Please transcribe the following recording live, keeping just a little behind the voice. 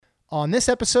On this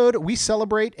episode, we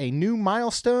celebrate a new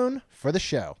milestone for the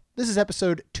show. This is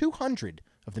episode 200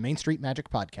 of the Main Street Magic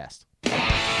Podcast.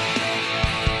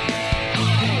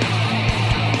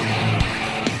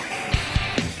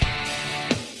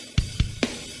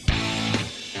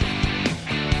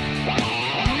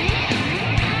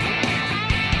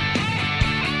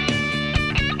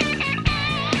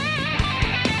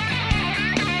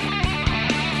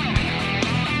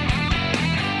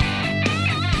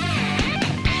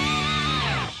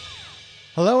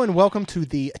 Hello and welcome to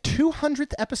the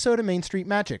 200th episode of Main Street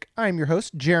Magic. I'm your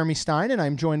host, Jeremy Stein, and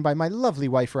I'm joined by my lovely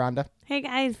wife, Rhonda. Hey,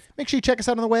 guys. Make sure you check us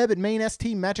out on the web at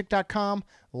mainstmagic.com,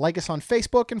 like us on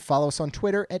Facebook, and follow us on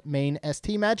Twitter at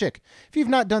mainstmagic. If you've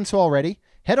not done so already,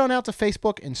 head on out to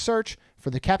Facebook and search for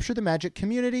the Capture the Magic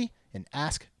community and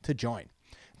ask to join.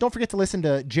 Don't forget to listen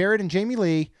to Jared and Jamie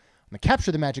Lee on the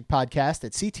Capture the Magic podcast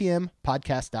at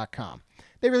ctmpodcast.com.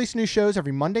 They release new shows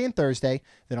every Monday and Thursday.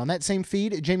 Then on that same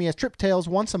feed, Jamie has Trip Tales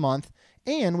once a month,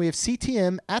 and we have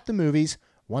CTM at the movies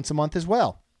once a month as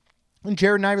well. And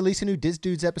Jared and I release a new Diz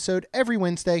Dudes episode every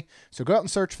Wednesday, so go out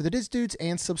and search for the Diz Dudes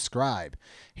and subscribe.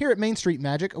 Here at Main Street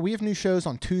Magic, we have new shows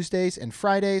on Tuesdays and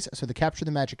Fridays, so the Capture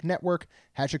the Magic Network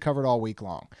has you covered all week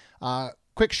long.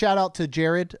 Quick shout out to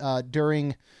Jared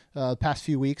during the past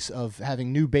few weeks of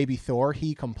having new baby Thor.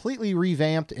 He completely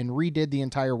revamped and redid the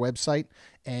entire website,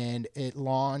 and it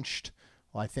launched,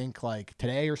 well, I think like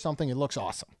today or something. It looks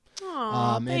awesome.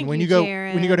 Aww, and when you go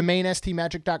to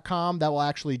mainstmagic.com, that will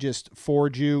actually just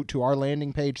forward you to our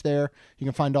landing page there. You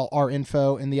can find all our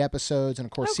info in the episodes, and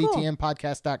of course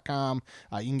ctmpodcast.com.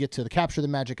 You can get to the Capture the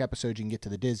Magic episodes, you can get to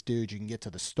the Diz Dudes, you can get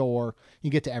to the store, you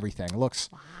can get to everything. It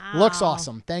looks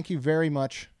awesome. Thank you very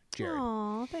much, Jared.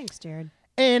 Aw, thanks, Jared.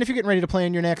 And if you're getting ready to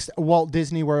plan your next Walt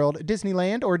Disney World,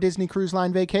 Disneyland, or Disney Cruise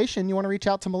Line vacation, you want to reach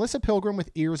out to Melissa Pilgrim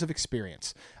with Ears of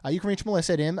Experience. You can reach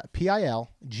Melissa at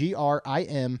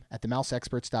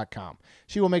mpilgrim@themouseexperts.com.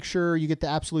 She will make sure you get the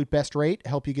absolute best rate,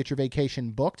 help you get your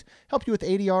vacation booked, help you with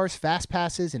ADRs, fast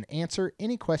passes, and answer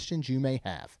any questions you may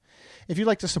have. If you'd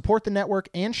like to support the network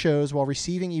and shows while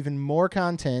receiving even more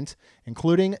content,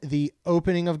 including the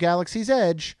opening of Galaxy's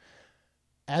Edge,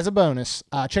 as a bonus,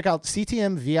 check out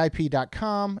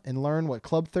ctmvip.com and learn what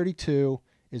Club 32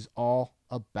 is all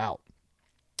about.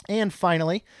 And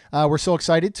finally, we're so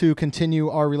excited to continue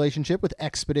our relationship with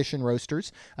Expedition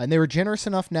Roasters. And they were generous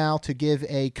enough now to give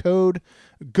a code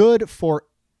good for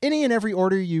any and every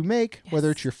order you make, whether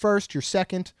it's your first, your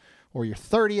second, or your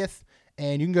 30th.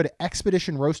 And you can go to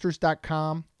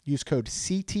expeditionroasters.com, use code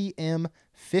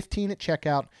CTM15 at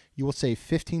checkout. You will save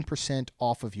 15%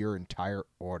 off of your entire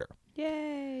order.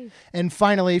 Yay. And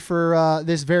finally, for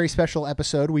this very special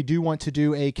episode, we do want to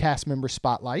do a cast member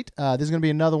spotlight. This is going to be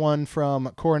another one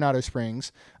from Coronado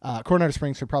Springs. Coronado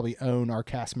Springs should probably own our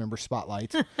cast member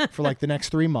spotlight for like the next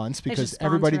 3 months because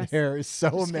everybody there is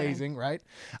so amazing, right?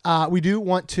 We do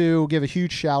want to give a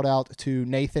huge shout out to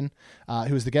Nathan,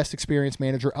 who is the guest experience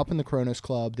manager up in the Kronos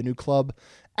Club, the new club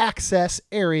access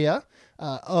area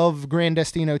of Grand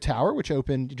Destino Tower, which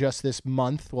opened just this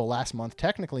month, well, last month,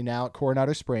 technically now at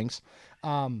Coronado Springs.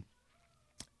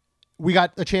 We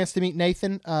got a chance to meet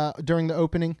Nathan during the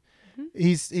opening.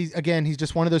 He's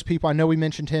just one of those people. I know we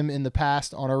mentioned him in the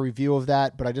past on our review of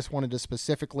that, but I just wanted to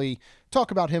specifically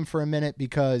talk about him for a minute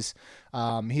because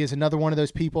he is another one of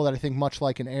those people that I think much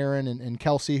like an Aaron and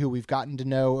Kelsey, who we've gotten to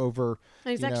know over.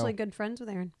 He's actually good friends with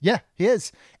Aaron. Yeah, he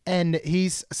is. And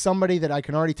he's somebody that I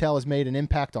can already tell has made an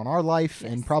impact on our life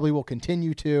and probably will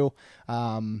continue to.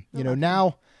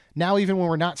 Now, even when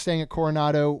we're not staying at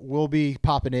Coronado, we'll be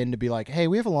popping in to be like, hey,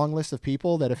 we have a long list of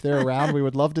people that if they're around, we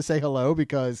would love to say hello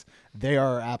because they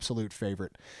are our absolute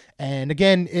favorite. And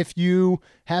again, if you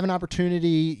have an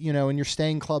opportunity, and you're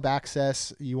staying club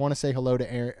access, you want to say hello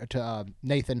to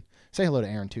Nathan. Say hello to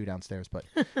Aaron too downstairs, but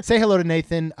say hello to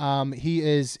Nathan.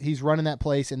 He's running that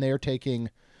place, and they're taking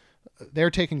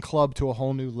club to a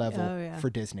whole new level for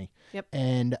Disney. Yep.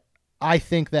 And I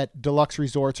think that deluxe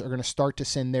resorts are going to start to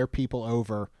send their people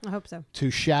over. I hope so.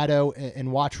 To shadow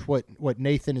and watch what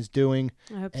Nathan is doing.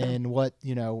 I hope so. And what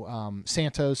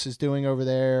Santos is doing over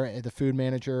there, the food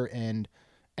manager, and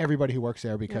everybody who works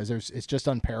there, because it's just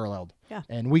unparalleled. Yeah.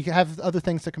 And we have other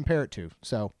things to compare it to.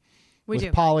 So we with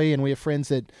do. Polly, and we have friends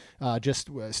that just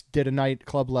did a night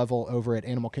club level over at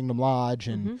Animal Kingdom Lodge,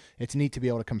 and it's neat to be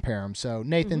able to compare them. So,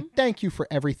 Nathan, thank you for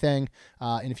everything.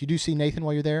 And if you do see Nathan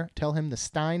while you're there, tell him the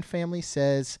Stein family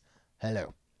says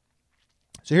hello.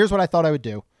 So here's what I thought I would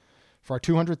do for our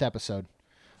 200th episode.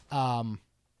 I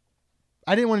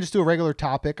didn't want to just do a regular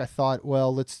topic. I thought,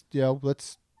 well, let's do something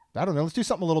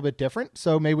a little bit different.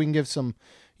 So maybe we can give some,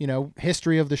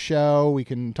 history of the show. We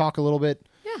can talk a little bit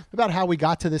about how we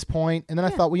got to this point. And then I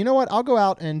thought, well, you know what? I'll go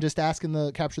out and just ask in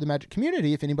the Capture the Magic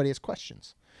community if anybody has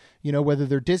questions. You know, whether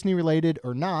they're Disney related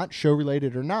or not, show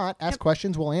related or not, ask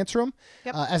questions, we'll answer them.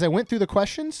 Yep. As I went through the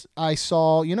questions, I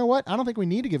saw, you know what? I don't think we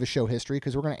need to give a show history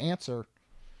because we're going to answer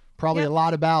probably a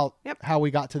lot about how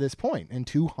we got to this point in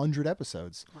 200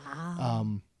 episodes.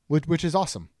 Wow. Which is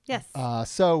awesome. Yes.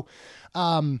 So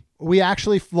we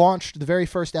actually launched the very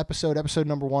first episode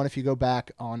number 1, if you go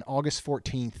back, on August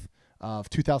 14th of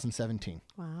 2017.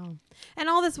 Wow. And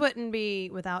all this wouldn't be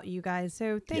without you guys.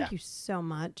 So thank you so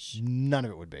much. None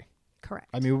of it would be. Correct.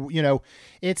 I mean, you know,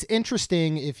 it's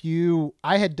interesting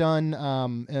I had done,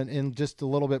 and just a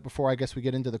little bit before I guess we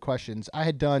get into the questions, I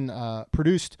had done,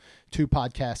 produced 2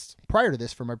 podcasts prior to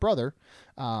this for my brother,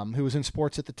 who was in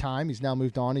sports at the time. He's now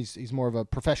moved on. He's more of a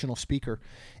professional speaker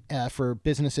for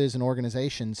businesses and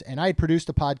organizations. And I had produced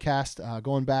a podcast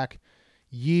going back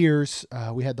years.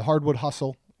 We had the Hardwood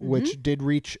Hustle, which did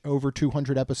reach over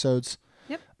 200 episodes.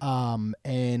 Yep.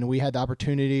 And we had the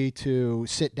opportunity to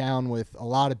sit down with a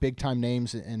lot of big time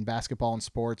names in basketball and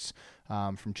sports,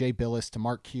 from Jay Billis to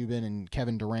Mark Cuban and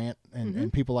Kevin Durant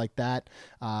and people like that.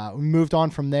 We moved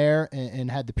on from there and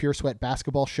had the Pure Sweat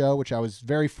Basketball Show, which I was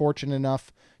very fortunate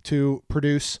enough to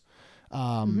produce.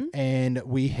 And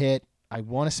we hit, I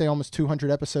want to say, almost 200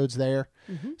 episodes there.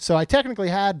 So I technically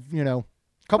had, you know,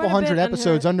 a couple hundred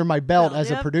episodes under my belt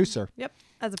as a producer. Yep.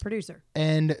 As a producer.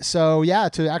 And so,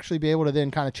 to actually be able to then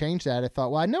kind of change that, I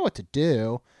thought, well, I know what to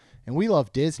do, and we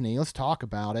love Disney. Let's talk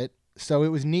about it. So it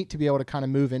was neat to be able to kind of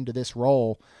move into this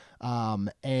role.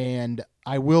 And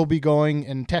I will be going,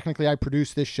 and technically I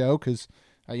produce this show because,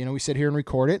 you know, we sit here and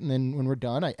record it, and then when we're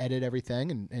done, I edit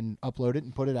everything and upload it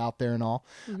and put it out there and all.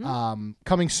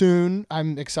 Coming soon,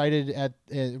 I'm excited at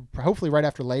hopefully right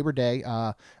after Labor Day,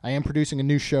 I am producing a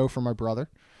new show for my brother.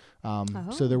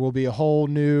 So there will be a whole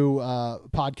new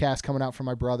podcast coming out from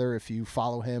my brother if you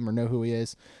follow him or know who he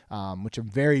is, which I'm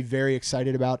very, very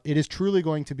excited about. It is truly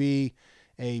going to be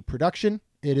a production.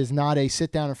 It is not a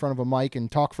sit down in front of a mic and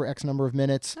talk for X number of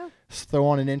minutes, throw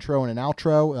on an intro and an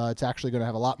outro. It's actually going to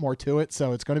have a lot more to it,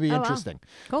 so it's going to be interesting.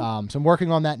 Wow. Cool. So I'm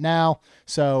working on that now.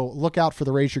 So look out for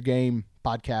the Raise Your Game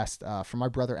podcast from my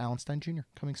brother Alan Stein Jr.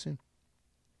 coming soon.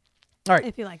 All right.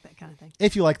 If you like that kind of thing.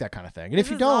 If you like that kind of thing. And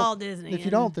if you don't, all Disney, if you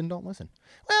don't, then don't listen.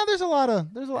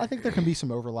 Well, I think there can be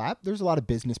some overlap. There's a lot of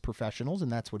business professionals,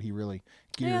 and that's what he really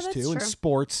gears to, true. and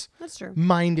sports That's true.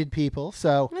 minded people.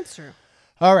 So That's true.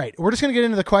 All right, we're just going to get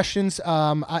into the questions.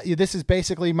 This is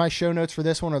basically my show notes for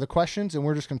this one are the questions, and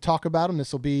we're just going to talk about them.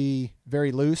 This will be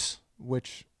very loose,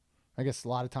 which I guess a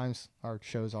lot of times our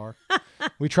shows are.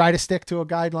 We try to stick to a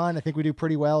guideline. I think we do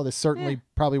pretty well. This certainly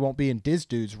probably won't be in Diz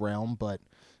Dude's realm, but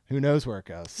who knows where it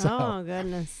goes. So. Oh,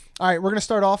 goodness. All right, we're going to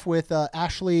start off with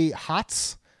Ashley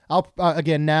Hotz. I'll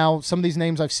again, now, some of these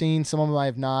names I've seen, some of them I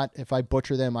have not. If I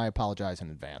butcher them, I apologize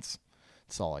in advance.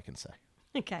 That's all I can say.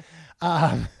 Okay.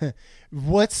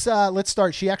 Let's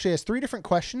start. She actually has 3 different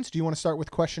questions. Do you want to start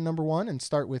with question number 1 and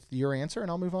start with your answer, and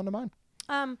I'll move on to mine?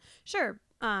 Sure.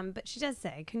 But she does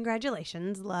say,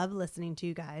 congratulations. Love listening to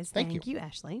you guys. Thank you,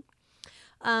 Ashley.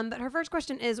 But her first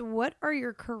question is, what are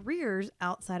your careers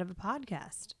outside of a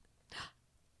podcast?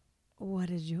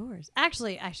 What is yours?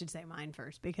 Actually, I should say mine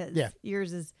first because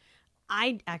yours is,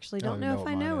 I actually don't know if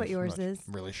I know what yours is.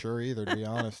 I'm really sure either, to be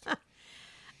honest.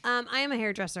 I am a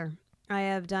hairdresser. I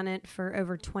have done it for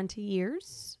over 20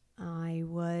 years. I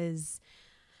was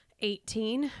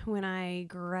 18 when I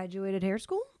graduated hair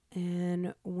school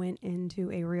and went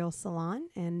into a real salon.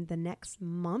 And the next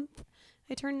month,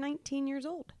 I turned 19 years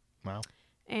old. Wow.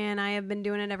 And I have been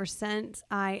doing it ever since.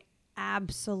 I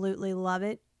absolutely love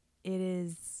it. It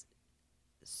is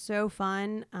so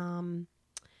fun.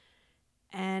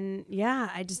 And yeah,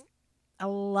 I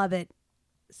love it.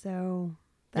 So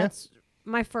that's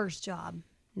my first job.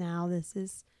 Now this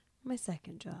is my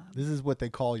second job. This is what they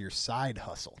call your side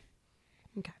hustle.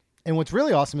 Okay. And what's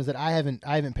really awesome is that I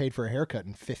haven't paid for a haircut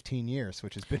in 15 years,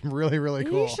 which has been really, really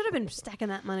cool. You should have been stacking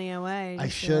that money away. I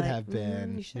should have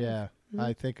been. You should. Yeah.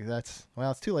 I think it's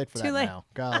too late for Too that late. now.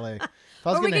 Golly. If I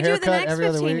was Or we getting could a do the haircut next every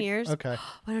other 15 week. years. Okay.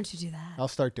 Why don't you do that? I'll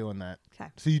start doing that.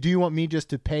 Okay. So do you want me just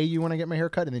to pay you when I get my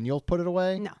haircut and then you'll put it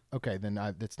away? No. Okay, then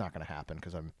that's not going to happen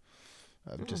because I'm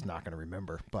just not going to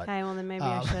remember. But Okay, well then maybe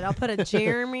I should. I'll put a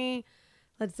Jeremy,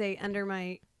 let's say under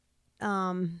my,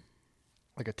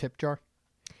 like a tip jar?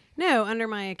 no, under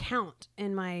my account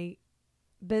in my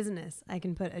business, I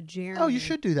can put a Jeremy. Oh, you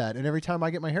should do that. And every time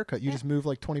I get my haircut, you just move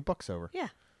like $20 over. Yeah.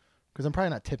 Because I'm probably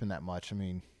not tipping that much. I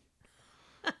mean,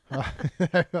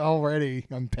 already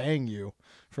I'm paying you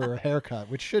for a haircut,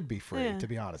 which should be free, to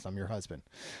be honest. I'm your husband.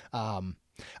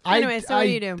 Anyway, so what do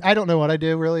you do? I don't know what I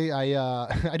do really.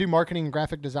 I do marketing and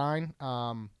graphic design.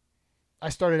 I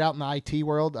started out in the IT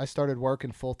world. I started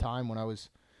working full time when I was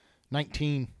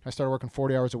 19. I started working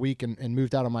 40 hours a week and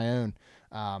moved out on my own.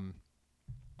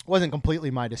 Wasn't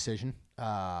completely my decision,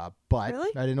 but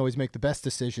Really? I didn't always make the best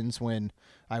decisions when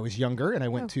I was younger and I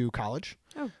went to college.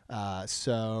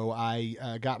 So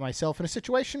I got myself in a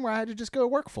situation where I had to just go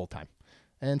work full time.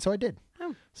 And so I did.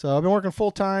 So I've been working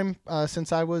full time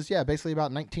since I was, basically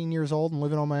about 19 years old and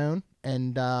living on my own.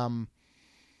 And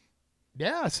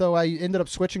so I ended up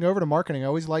switching over to marketing. I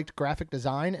always liked graphic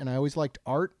design and I always liked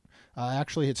art. I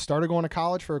actually had started going to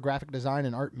college for a graphic design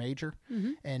and art major.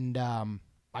 And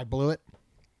I blew it.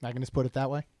 I can just put it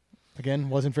that way. Again,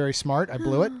 wasn't very smart. I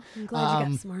blew it. I'm glad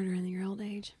you got smarter in your old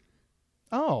age.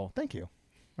 Oh, thank you.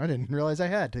 I didn't realize I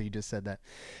had till you just said that.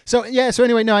 So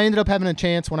anyway, no, I ended up having a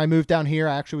chance when I moved down here.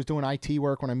 I actually was doing IT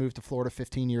work when I moved to Florida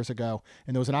 15 years ago.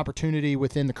 And there was an opportunity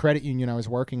within the credit union I was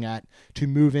working at to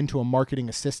move into a marketing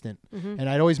assistant. And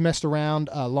I'd always messed around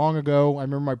long ago. I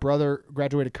remember my brother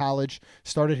graduated college,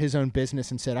 started his own business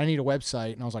and said, I need a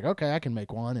website. And I was like, okay, I can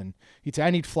make one. And he'd say,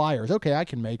 I need flyers. Okay, I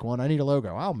can make one. I need a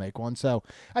logo. I'll make one. So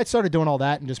I started doing all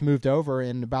that and just moved over.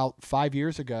 And about 5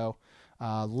 years ago,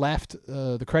 left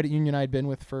the credit union I'd been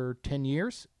with for 10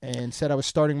 years and said I was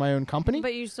starting my own company.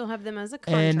 But you still have them as a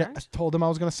contract. And I told them I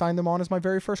was going to sign them on as my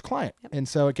very first client. And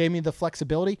so it gave me the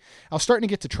flexibility. I was starting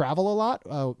to get to travel a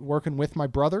lot, working with my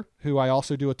brother, who I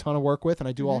also do a ton of work with, and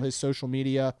I do all his social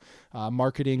media,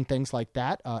 marketing, things like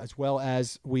that, as well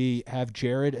as we have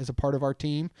Jared as a part of our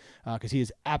team because he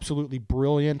is absolutely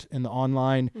brilliant in the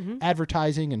online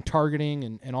advertising and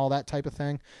targeting and all that type of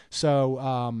thing.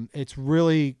 So it's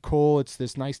really cool. It's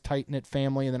this nice tight-knit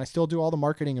family. And then I still do all the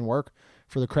marketing and work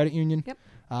for the credit union.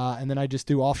 And then I just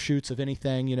do offshoots of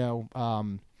anything,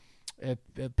 if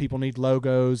people need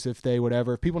logos, if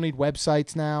people need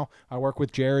websites now, I work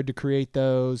with Jared to create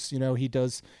those. He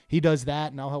does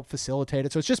that and I'll help facilitate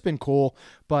it. So it's just been cool,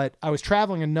 but I was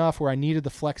traveling enough where I needed the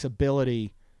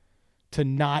flexibility to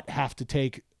not have to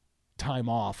take time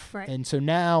off. Right. And so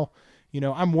now,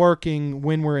 I'm working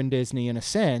when we're in Disney in a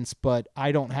sense, but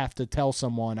I don't have to tell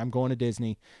someone I'm going to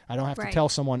Disney. I don't have to tell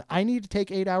someone I need to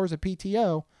take 8 hours of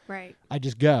PTO. Right. I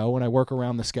just go and I work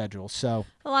around the schedule. So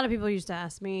a lot of people used to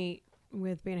ask me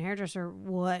with being a hairdresser,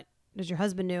 what does your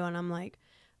husband do? And I'm like,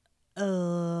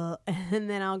 and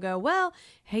then I'll go, well,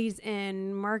 he's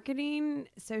in marketing,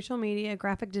 social media,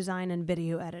 graphic design, and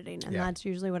video editing. And that's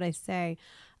usually what I say.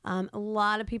 A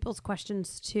lot of people's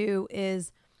questions too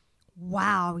is,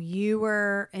 wow, you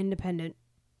were independent.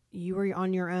 You were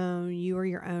on your own. You were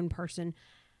your own person.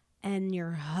 And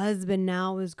your husband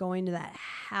now is going to that.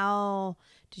 How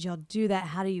did y'all do that?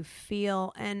 How do you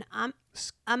feel? And I'm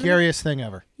scariest thing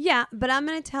ever. Yeah, but I'm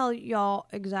going to tell y'all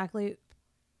exactly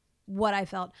what I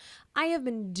felt. I have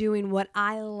been doing what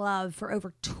I love for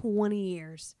over 20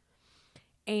 years.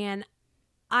 And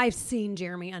I've seen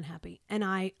Jeremy unhappy. And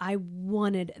I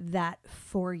wanted that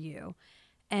for you.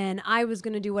 And I was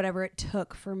going to do whatever it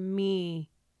took for me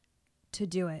to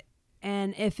do it.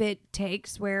 And if it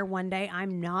takes where one day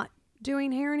I'm not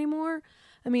doing hair anymore,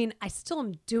 I mean, I still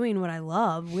am doing what I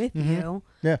love with you.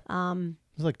 Yeah.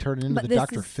 It's like turning into the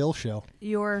Dr. Phil show.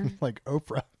 Your like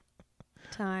Oprah.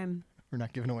 We're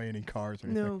not giving away any cars or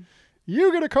anything. No.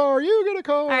 You get a car. You get a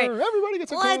car. All right. Everybody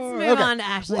gets a car. Let's move on to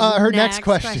Ashley's her next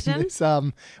question is,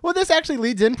 well, this actually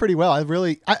leads in pretty well.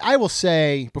 I will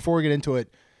say, before we get into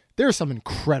it, there are some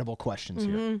incredible questions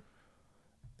here.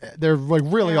 They're like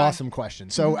really awesome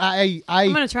questions. So I'm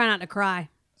going to try not to cry.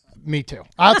 Me too.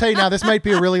 I'll tell you now, this might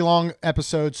be a really long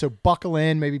episode, so buckle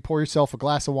in, maybe pour yourself a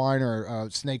glass of wine or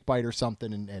a snake bite or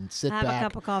something and sit back. Have a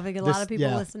cup of coffee. A lot of people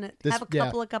listen to it. Have a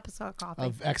couple of cups of coffee.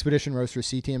 Of Expedition Roaster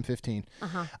CTM 15.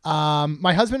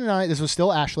 My husband and I, this was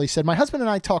still Ashley, said, my husband and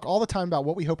I talk all the time about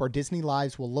what we hope our Disney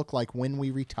lives will look like when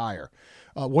we retire.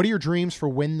 What are your dreams for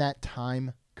when that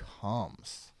time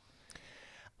comes?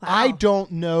 Wow. I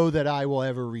don't know that I will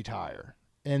ever retire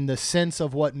in the sense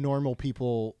of what normal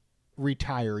people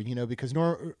retire, because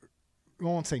I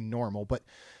won't say normal, but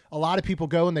a lot of people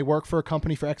go and they work for a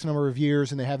company for X number of years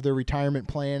and they have their retirement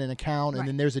plan and account. And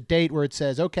then there's a date where it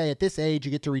says, okay, at this age,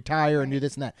 you get to retire and do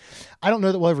this and that. I don't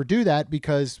know that we'll ever do that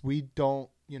because we don't,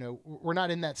 we're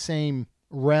not in that same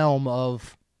realm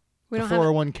of the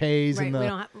 401ks and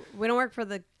the, we don't work for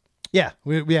the,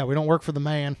 we don't work for the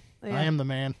man. I am the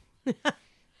man.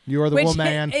 You are the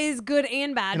woman. Which is good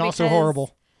and bad. And also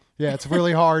horrible. Yeah, it's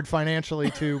really hard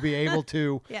financially to be able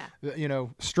to,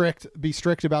 be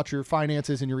strict about your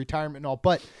finances and your retirement and all.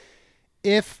 But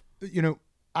if,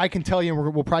 I can tell you,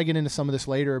 and we'll probably get into some of this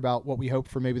later about what we hope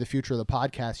for maybe the future of the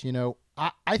podcast.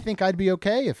 I think I'd be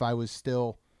okay if I was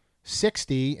still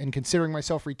 60 and considering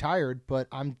myself retired, but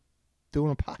I'm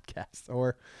doing a podcast,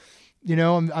 or,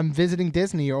 I'm visiting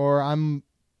Disney, or I'm,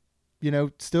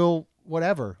 still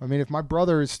whatever. I mean, if my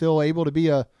brother is still able to be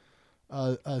a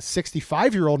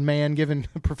 65-year-old man giving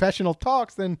professional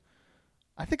talks, then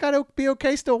I think I'd be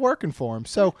okay still working for him.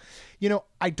 So,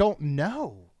 I don't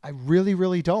know. I really,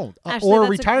 really don't. Actually, or a that's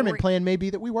retirement plan may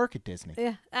be that we work at Disney.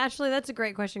 Yeah, actually, that's a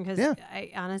great question because Yeah.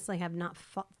 I honestly have not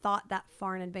thought that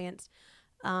far in advance.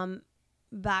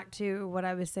 Back to what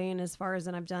I was saying as far as,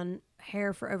 and I've done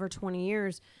hair for over 20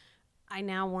 years. I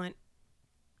now want,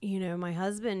 my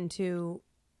husband to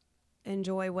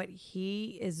enjoy what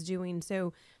he is doing.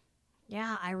 So,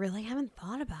 yeah, I really haven't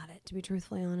thought about it, to be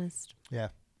truthfully honest. Yeah.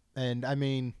 And I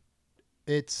mean,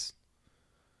 it's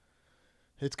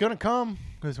going to come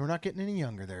because we're not getting any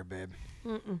younger there, babe.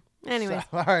 Anyways,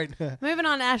 So, all right. moving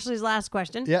on to Ashley's last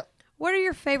question. Yep. What are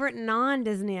your favorite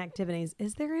non-Disney activities?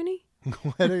 Is there any?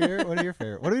 What are your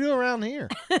favorite? What do we do around here?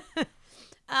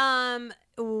 I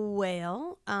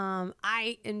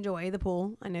enjoy the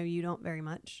pool. I know you don't very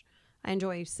much. I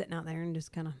enjoy sitting out there and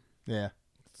just kind of Yeah.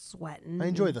 sweating. I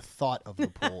enjoy the thought of the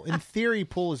pool. In theory,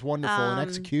 pool is wonderful. In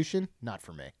execution, not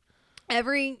for me.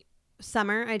 Every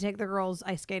summer, I take the girls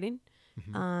ice skating.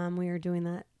 We are doing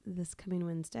that this coming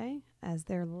Wednesday as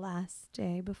their last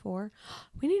day before.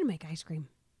 We need to make ice cream.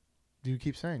 Do you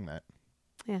keep saying that?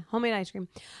 Yeah, homemade ice cream.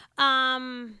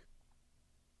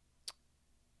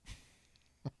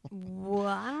 Well,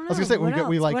 I don't know. I was gonna say What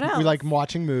we else? What else? like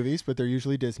watching movies, but they're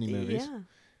usually Disney movies.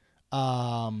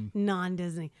 Yeah.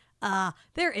 Non-Disney.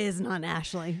 There is none,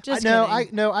 Ashley. Just I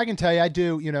kidding. I can tell you, I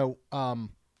do.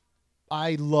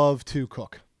 I love to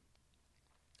cook.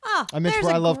 Oh, I mentioned there's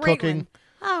where a I love great cooking. one.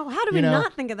 Oh, how did we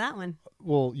not think of that one?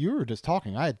 Well, you were just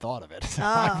talking. I had thought of it. So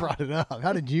I Oh. brought it up.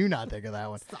 How did you not think of that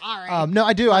one? Sorry. No,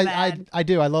 I do. My I bad.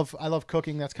 do. I love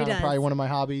cooking. That's kind of does. probably one of my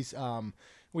hobbies.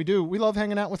 We love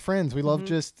hanging out with friends. We love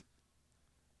just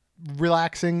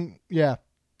relaxing. Yeah.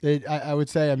 I would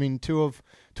say, I mean, two of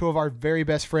our very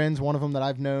best friends, one of them that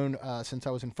I've known since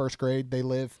I was in first grade, they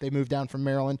moved down from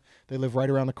Maryland. They live right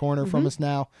around the corner from us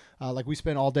now. We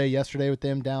spent all day yesterday with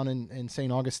them down in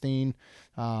St. Augustine,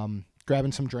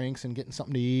 grabbing some drinks and getting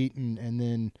something to eat, and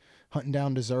then hunting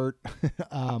down dessert.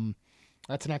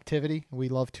 That's an activity. We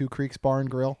love Two Creeks Bar and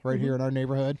Grill right here in our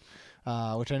neighborhood,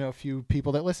 which I know a few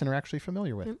people that listen are actually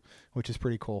familiar with, which is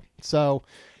pretty cool. So,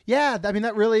 yeah, I mean,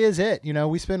 that really is it.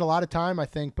 We spend a lot of time, I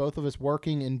think, both of us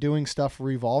working and doing stuff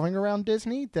revolving around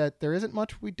Disney, that there isn't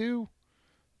much we do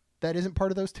that isn't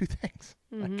part of those two things,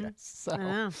 I guess. So, I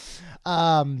know.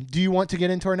 do you want to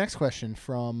get into our next question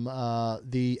from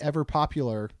the ever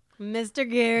popular Mr.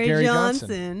 Gary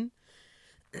Johnson?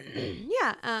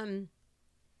 Yeah.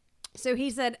 So he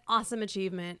said, awesome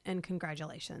achievement and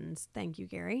congratulations. Thank you,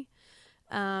 Gary.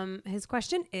 His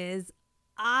question is,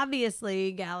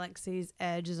 obviously Galaxy's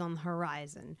Edge is on the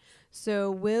horizon.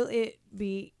 So will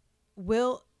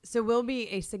be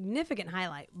a significant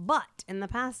highlight, but in the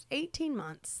past 18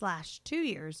 months / 2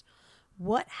 years,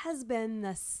 what has been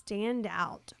the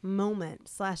standout moment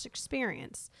 /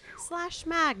 experience /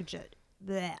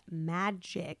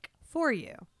 magic for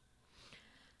you?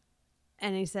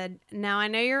 And he said, now I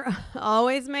know you're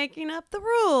always making up the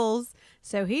rules.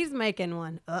 So he's making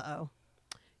one. Uh-oh.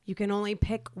 You can only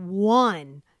pick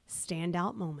one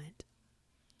standout moment.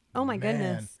 Oh my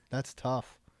goodness. That's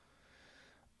tough.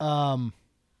 I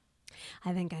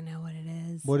think I know what it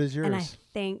is. What is yours? And I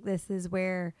think this is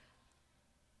where,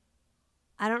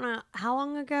 I don't know, how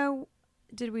long ago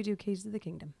did we do Keys to the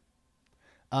Kingdom?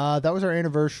 That was our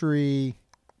anniversary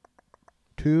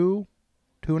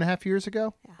 2.5 years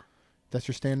ago. Yeah. That's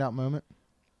your standout moment?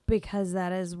 Because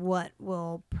that is what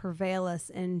will prevail us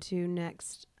into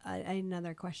next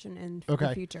another question in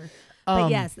the future. But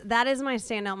yes, that is my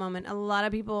standout moment. A lot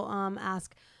of people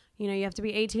ask, you have to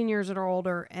be 18 years or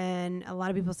older, and a lot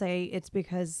of people say it's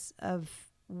because of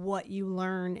what you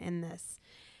learn in this.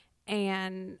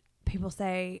 And people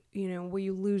say, will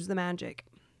you lose the magic?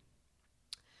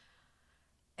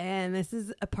 And this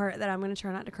is a part that I'm going to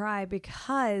try not to cry,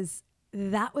 because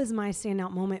that was my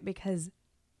standout moment, because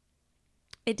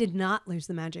it did not lose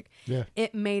the magic. Yeah.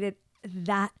 It made it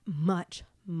that much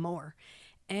more.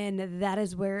 And that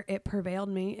is where it prevailed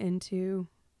me into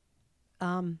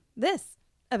this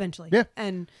eventually. Yeah.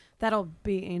 And that'll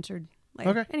be answered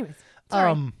later. Okay. Anyways.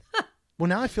 Sorry. Well,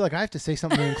 now I feel like I have to say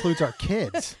something that includes our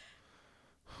kids.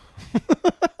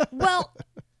 Well,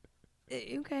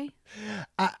 okay.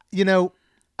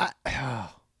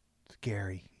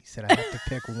 Gary, he said I have to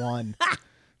pick one.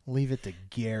 Leave it to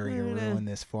Gary to ruin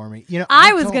this for me. You know,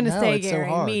 I was don't going to know. say It's so Gary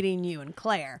hard. meeting you and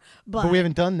Claire, but we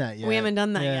haven't done that yet. We haven't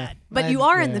done that Yeah. yet. But you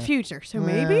are in the future, so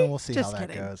maybe. We'll see Just how that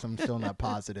kidding. goes. I'm still not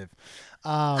positive.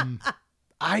 God,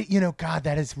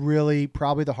 that is really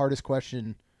probably the hardest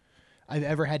question I've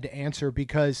ever had to answer,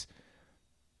 because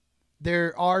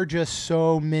there are just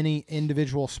so many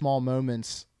individual small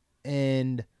moments,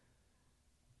 and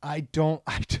I don't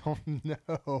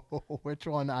know which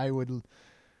one I would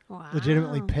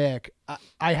legitimately pick.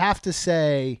 I have to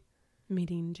say,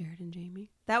 meeting Jared and Jamie.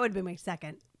 That would be my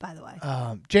second, by the way.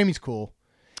 Jamie's cool.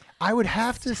 I would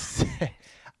have to say,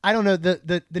 I don't know,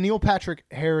 the Neil Patrick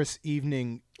Harris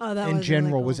evening in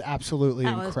general was absolutely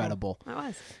incredible. That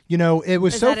was. You know, it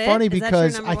was so funny Is that your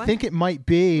because number I one? think it might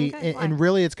be, Okay, and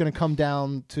really it's going to come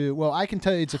down to, well, I can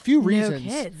tell you it's a few reasons.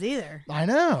 No kids either. I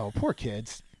know, poor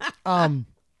kids.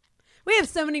 We have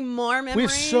so many more memories. We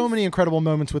have so many incredible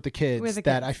moments with the kids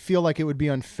that I feel like it would be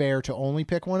unfair to only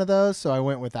pick one of those, so I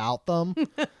went without them.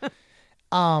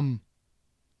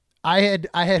 I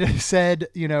had said,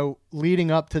 leading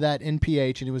up to that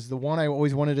NPH, and it was the one I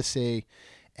always wanted to see.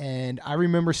 And I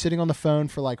remember sitting on the phone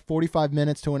for like 45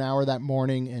 minutes to an hour that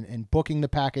morning and booking the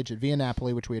package at Via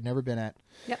Napoli, which we had never been at.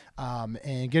 Yep.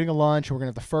 And getting a lunch. We're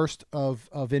going to have the first of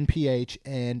NPH.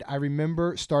 And I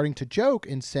remember starting to joke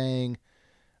and saying,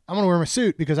 I'm going to wear my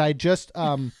suit, because I just,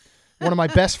 one of my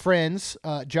best friends,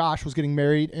 Josh, was getting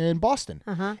married in Boston.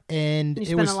 And you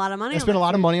spent a lot of money. I spent a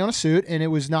lot of money on a suit, and it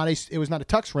was not a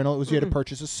tux rental. It was you had to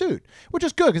purchase a suit, which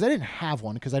is good because I didn't have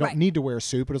one, because I don't need to wear a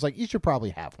suit. But it was like, you should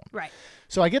probably have one. Right.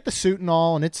 So I get the suit and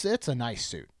all, and it's a nice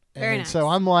suit. Very and nice. so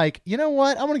I'm like, you know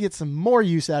what? I'm going to get some more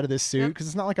use out of this suit, because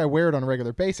it's not like I wear it on a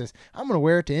regular basis. I'm going to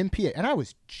wear it to MPA. And I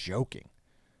was joking.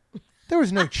 There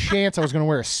was no chance I was going to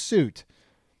wear a suit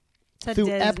through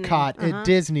Disney. Epcot at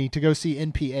Disney to go see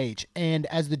NPH. And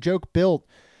as the joke built,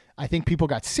 I think people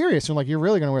got serious. They're like, you're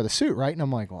really going to wear the suit, right? And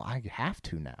I'm like, well, I have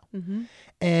to now.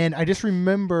 And I just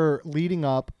remember leading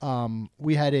up,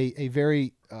 we had a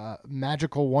very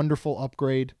magical, wonderful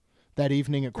upgrade that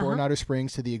evening at Coronado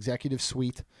Springs to the executive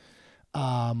suite.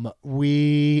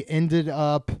 We ended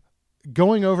up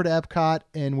going over to Epcot,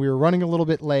 and we were running a little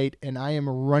bit late, and I am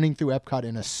running through Epcot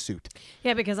in a suit.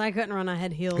 Yeah, because I couldn't run. I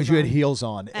had heels. Because you had heels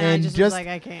on. And I just was like,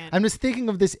 I can't. I'm just thinking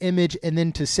of this image, and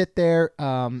then to sit there,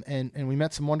 and we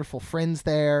met some wonderful friends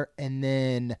there, and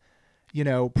then,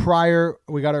 prior,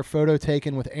 we got our photo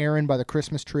taken with Aaron by the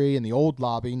Christmas tree in the old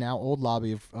lobby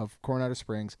of Coronado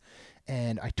Springs,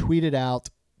 and I tweeted out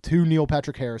to Neil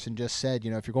Patrick Harris and just said,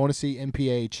 if you're going to see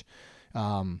MPH,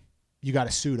 you got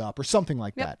to suit up or something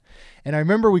like that. And I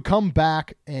remember we come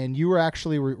back, and you were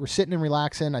actually, we're sitting and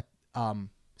relaxing.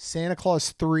 Santa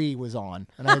Claus 3 was on,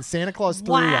 and I had Santa Claus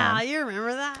 3 on. Wow, you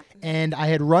remember that? And I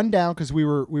had run down because we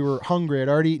were hungry. I'd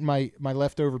already eaten my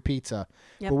leftover pizza,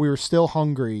 but we were still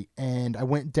hungry. And I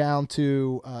went down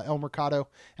to El Mercado,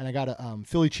 and I got a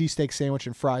Philly cheesesteak sandwich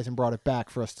and fries and brought it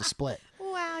back for us to split.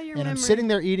 Wow, you And remember. I'm sitting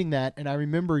there eating that, and I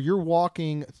remember you're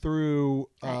walking through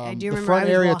I do the remember front I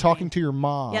was area walking. talking to your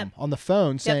mom on the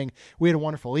phone saying, we had a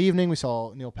wonderful evening. We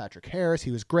saw Neil Patrick Harris.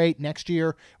 He was great. Next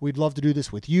year, we'd love to do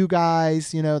this with you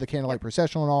guys, the Candlelight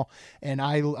Processional and all. And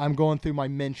I'm going through my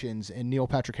mentions, and Neil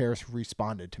Patrick Harris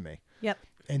responded to me. Yep.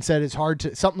 And said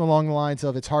something along the lines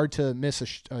of, it's hard to miss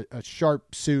a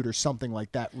sharp suit or something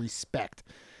like that. Respect.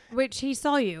 Which he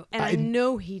saw you, and I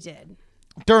know he did.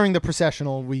 During the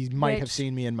processional, we might have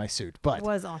seen me in my suit, but It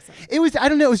was awesome. it was, I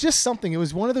don't know, it was just something. It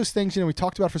was one of those things, we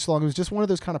talked about for so long. It was just one of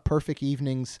those kind of perfect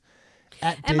evenings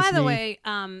at Disney. And by the way,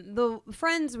 the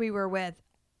friends we were with,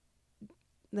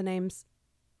 the names,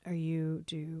 do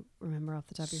you remember off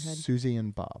the top of your head? Susie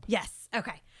and Bob. Yes.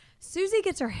 Okay. Susie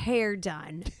gets her hair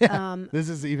done. This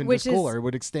is even which just cooler. is It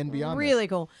would extend beyond really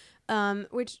cool.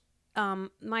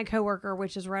 My coworker,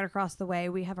 which is right across the way,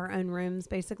 we have our own rooms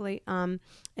basically. And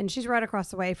she's right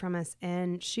across the way from us,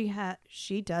 and she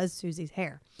does Susie's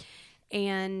hair.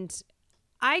 And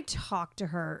I talked to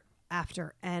her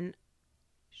after, and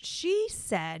she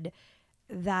said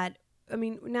that,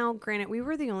 now granted, we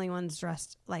were the only ones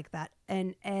dressed like that,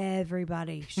 and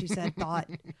everybody, she said, thought,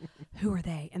 who are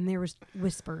they? And there was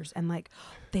whispers and like,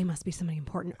 they must be somebody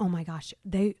important. Oh my gosh,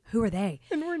 who are they?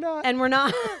 And we're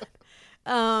not.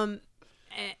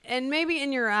 And maybe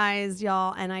in your eyes,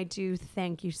 y'all, and I do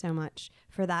thank you so much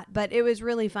for that. But it was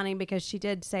really funny because she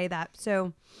did say that.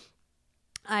 So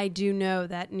I do know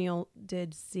that Neil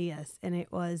did see us, and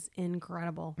it was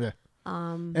incredible. Yeah.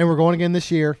 And we're going again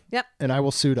this year. Yep. And I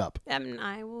will suit up. And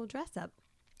I will dress up.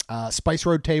 Spice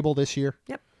Road table this year.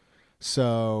 Yep.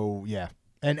 So, yeah.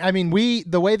 And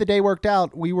the way the day worked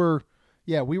out, we were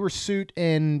suit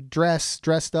and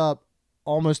dressed up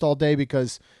almost all day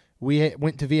because We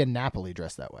went to Via Napoli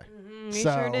dressed that way. We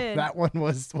So sure did. that one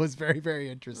was very, very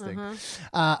interesting.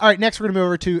 All right, next we're going to move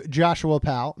over to Joshua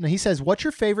Powell. Now he says, what's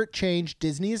your favorite change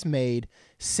Disney has made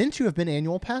since you have been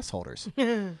annual pass holders?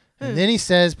 And then he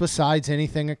says, besides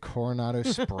anything at Coronado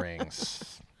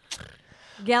Springs.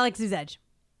 Galaxy's Edge.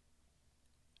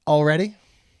 Already?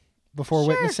 Before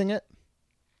Sure. witnessing it?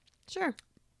 Sure.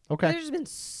 Okay. There's been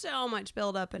so much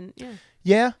build up and yeah.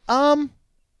 Yeah. I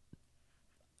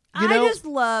just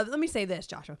love, let me say this,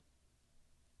 Joshua.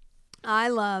 I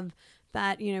love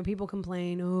that, people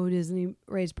complain, oh, Disney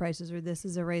raised prices or this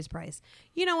is a raised price.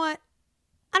 You know what?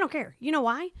 I don't care. You know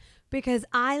why? Because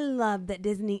I love that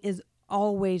Disney is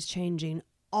always changing,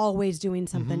 always doing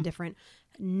something different,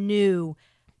 new,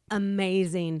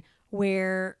 amazing,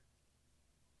 where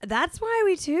that's why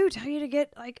we too tell you to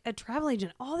get like a travel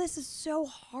agent. All this is so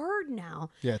hard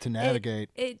now. Yeah, to navigate.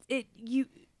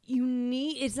 You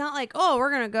need, it's not like, oh, we're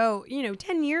going to go,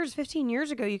 10 years, 15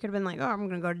 years ago, you could have been like, oh, I'm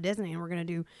going to go to Disney and we're going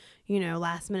to do,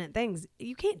 last minute things.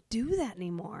 You can't do that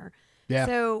anymore. Yeah.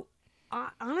 So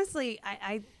honestly,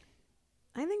 I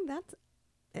think that's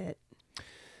it.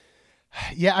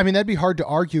 Yeah, I mean, that'd be hard to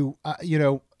argue,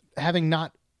 having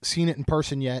not seen it in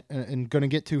person yet and going to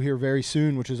get to here very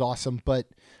soon, which is awesome. But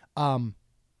I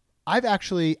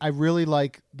really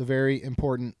like the very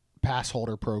important pass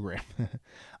holder program.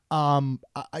 I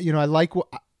like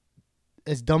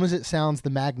as dumb as it sounds, the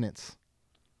magnets.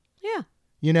 Yeah.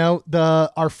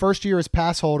 Our first year as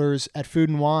pass holders at Food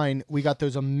and Wine, we got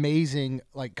those amazing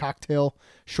like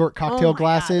short cocktail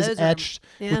glasses etched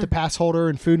with the pass holder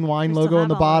and Food and Wine logo on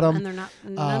the bottom. And they're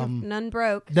not none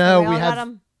broke. No, so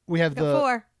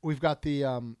we've got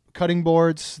the cutting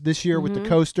boards this year with the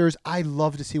coasters. I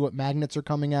love to see what magnets are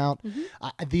coming out.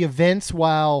 The events,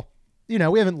 while we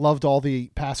haven't loved all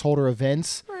the pass holder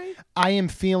events. Right. I am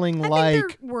feeling I like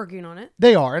think they're working on it.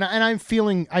 they are, and I'm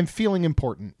feeling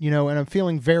important, and I'm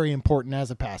feeling very important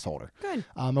as a pass holder. Good.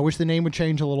 I wish the name would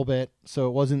change a little bit so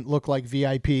it wasn't look like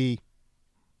VIP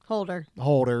Holder,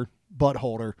 butt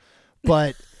holder,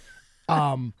 but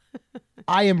I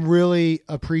am really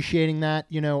appreciating that.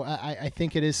 I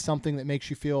think it is something that makes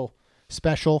you feel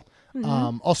special.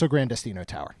 Also Grand Destino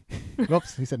Tower.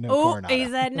 Whoops, he said no. Coronado. He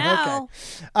said no.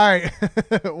 Okay. All right.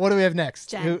 What do we have next?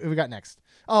 Jen. Who we got next?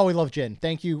 Oh, we love Jen.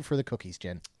 Thank you for the cookies,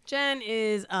 Jen. Jen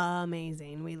is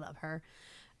amazing. We love her.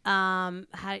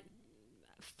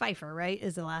 Pfeiffer, right,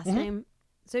 is the last name.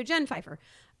 So Jen Pfeiffer.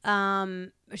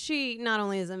 She not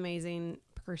only is an amazing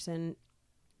person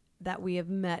that we have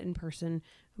met in person,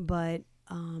 but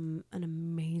an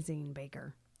amazing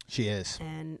baker. She is.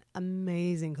 And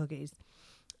amazing cookies.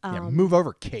 Move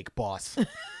over, Cake Boss.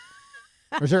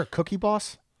 Or is there a Cookie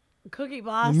Boss? Cookie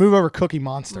Boss. Move over, Cookie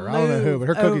Monster. I don't know who, but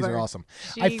her cookies over. are awesome.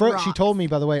 She She told me,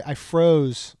 by the way, I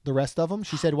froze the rest of them.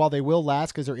 She said while they will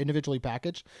last, because they're individually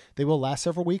packaged, they will last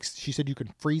several weeks. She said you can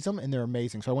freeze them, and they're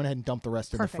amazing. So I went ahead and dumped the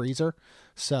rest in the freezer.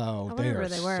 So I they wonder are where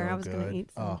they were. so I was going to good.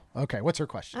 eat some. Oh, okay. What's her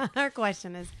question? Her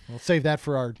question is, We'll save that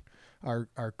for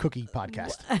our cookie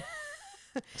podcast.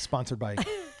 Sponsored by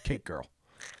Cake Girl.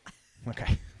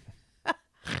 Okay.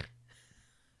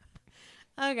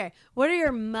 okay, what are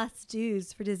your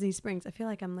must-dos for Disney Springs? I feel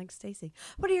like I'm like Stacy.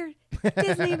 What are your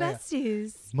Disney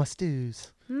must-dos?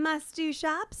 Must-dos. Must-do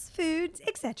shops, foods,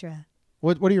 etc.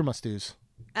 What are your must-dos?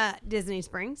 Disney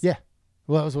Springs. Yeah.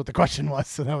 Well, that was what the question was,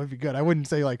 so that would be good. I wouldn't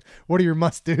say, like, what are your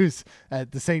must-dos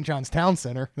at the St. John's Town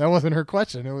Center? That wasn't her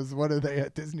question. It was, what are they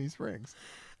at Disney Springs?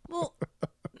 Well,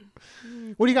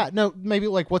 what do you got? No, maybe,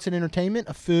 like, what's an entertainment,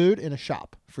 a food, and a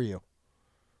shop for you,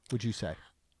 would you say?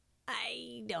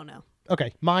 I don't know.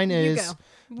 Okay, mine is... You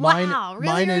go. Wow,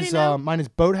 really? Mine is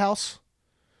Boathouse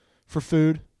for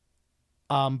food.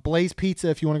 Blaze Pizza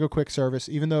if you want to go quick service,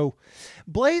 even though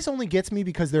Blaze only gets me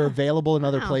because they're available in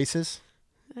other places.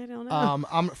 I don't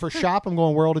know. For shop, I'm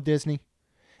going World of Disney.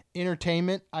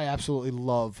 Entertainment, I absolutely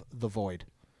love The Void.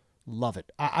 Love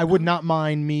it. I would not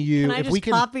mind me, you. Can I just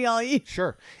copy all you?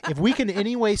 Sure. If we can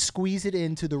anyway squeeze it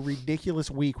into the ridiculous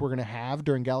week we're going to have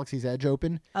during Galaxy's Edge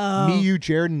Open, me, you,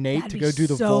 Jared, and Nate to go do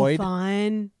The Void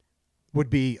fun. would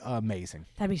be amazing.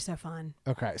 That'd be so fun.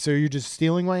 Okay. So you're just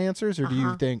stealing my answers, or do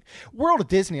you think World of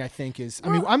Disney, I think, is... I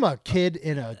mean, I'm a kid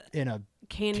in a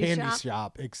candy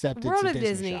shop, except World it's a of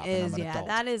Disney Disney shop, is, and I'm an yeah, adult.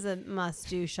 that is a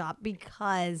must-do shop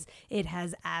because it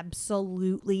has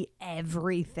absolutely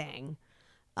everything.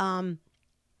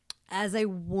 As a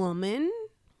woman,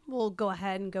 we'll go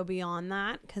ahead and go beyond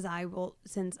that because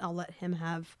since I'll let him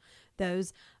have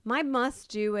those. My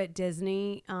must-do at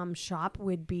Disney shop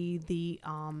would be the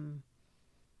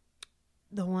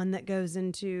one that goes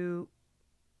into,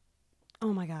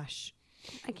 oh my gosh,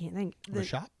 I can't think. The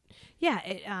shop? Yeah,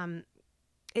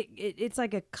 it's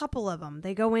like a couple of them.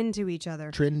 They go into each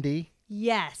other. Trendy.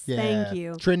 Yes, Yeah. thank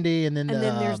you. Trendy, and then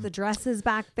there's the dresses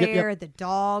back yep, there, the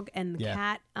dog and the Yeah.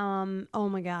 cat. Oh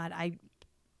my God,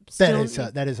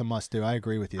 that is a must do. I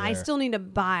agree with you there. I still need to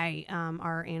buy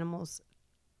our animals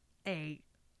a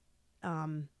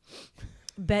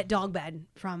dog bed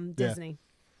from Disney.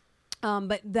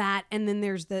 But that, and then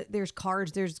there's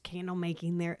cards, there's candle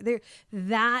making there.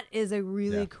 That is a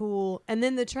really cool, and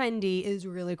then the trendy is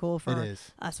really cool for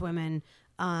us women.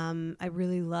 I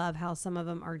really love how some of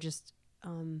them are just,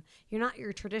 you're not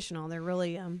your traditional. They're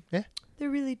really, they're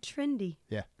really trendy.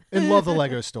 Yeah. And love the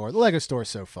Lego store. The Lego store is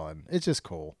so fun. It's just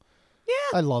cool.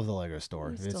 Yeah. I love the Lego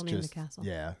store. I still It's need just, the castle.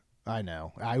 yeah, I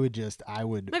know. I would Maybe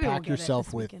we'll pack get it yourself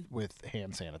this with weekend.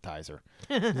 hand sanitizer.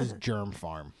 This is germ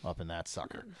farm up in that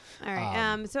sucker. All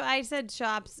right. So I said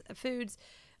shops, foods.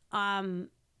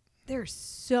 There's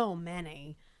so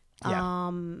many.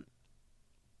 Yeah.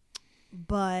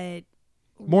 But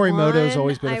Morimoto's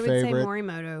always been a I would favorite. say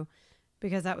Morimoto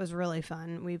because that was really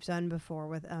fun. We've done before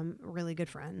with really good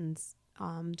friends.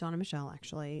 John and Michelle,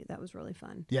 actually. That was really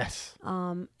fun. Yes.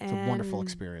 It's a wonderful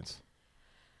experience.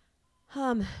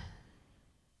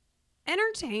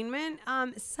 Entertainment.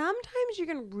 Sometimes you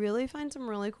can really find some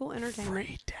really cool entertainment.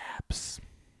 Free daps.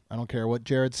 I don't care what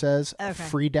Jared says. Okay.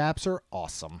 Free daps are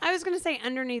awesome. I was gonna say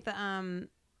underneath the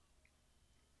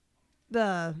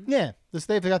Yeah,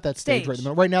 they've got that stage right in the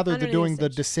middle. Right now they're Underneath doing the the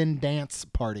Descend Dance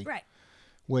party, right.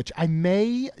 which I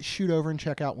may shoot over and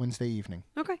check out Wednesday evening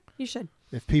Okay, you should.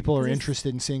 if people are 'Cause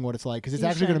interested in seeing what it's like. Because it's you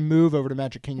actually should. going to move over to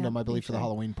Magic Kingdom, Yeah, I believe, you for the should.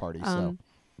 Halloween party. So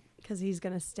Because he's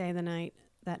gonna stay that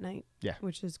night. Yeah.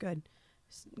 which is good.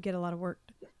 Get a lot of work.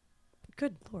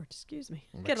 Good Lord, excuse me.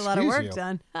 Get a lot of work Excuse you.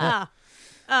 done.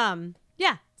 Yeah.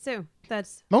 Yeah. So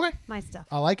that's okay, my stuff.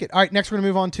 I like it. All right, next we're going to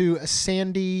move on to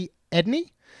Sandy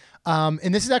Edney.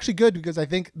 And this is actually good because I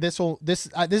think this is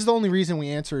the only reason we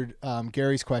answered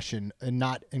Gary's question and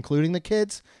not including the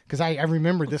kids, because I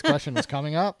remembered this question was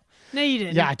coming up. No, you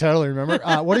didn't. Yeah, I totally remember.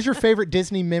 What is your favorite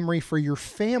Disney memory for your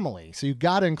family? So you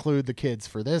got to include the kids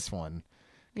for this one.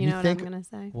 You know what I'm gonna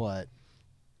say? What?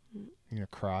 You gonna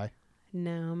cry?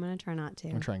 No, I'm gonna try not to.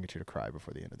 I'm gonna try and get you to cry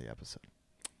before the end of the episode.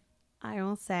 I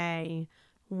will say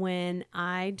when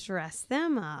I dressed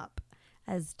them up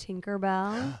as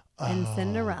Tinkerbell and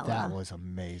Cinderella. That was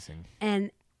amazing.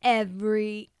 And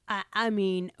I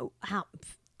mean, how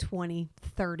 20,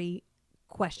 30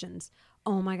 questions.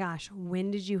 Oh my gosh,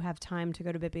 when did you have time to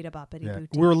go to Bippity Boppity Yeah. Boutique?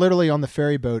 We were literally on the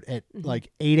ferry boat at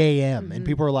like 8 a.m. and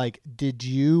people were like, "Did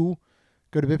you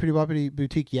go to Bippity Boppity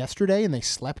Boutique yesterday and they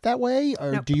slept that way?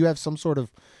 Or Nope. do you have some sort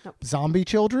of zombie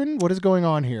children? What is going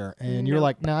on here?" And you're Nope.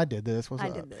 like, "No, I did this. What's I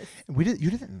up?" did this. And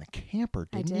you did it in the camper,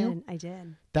 didn't you? I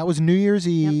did. That was New Year's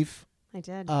Eve. I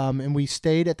did. And we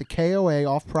stayed at the KOA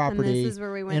off property and this is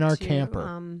where we went in our to,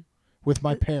 camper with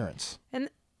my parents.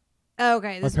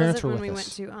 Okay, this parents wasn't were when with we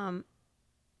us. went to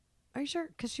are you sure?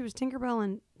 Because she was Tinkerbell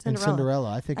and And Cinderella.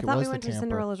 Cinderella. I think I it thought was we went the to camper.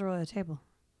 Cinderella's Royal Table.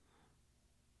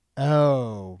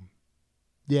 Oh.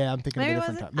 Yeah, I'm thinking Maybe of a it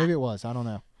different time. wasn't? Maybe it was. I don't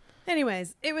know.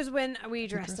 Anyways, it was when we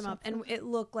dressed dress them up up, and it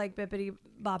looked like Bippity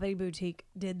Boppity Boutique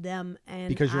did them. And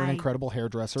Because you're an I incredible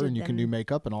hairdresser did and you can do them.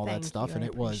 makeup and all that Thank stuff. you, And I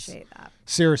it was appreciate that.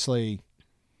 seriously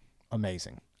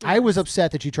amazing. I was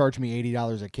upset that you charged me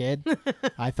 $80 a kid.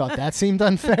 I thought that seemed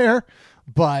unfair.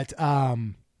 But,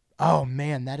 oh,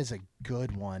 man, that is a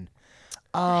good one.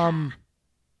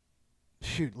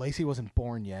 Shoot, Lacey wasn't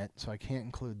born yet, so I can't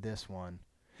include this one.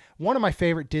 One of my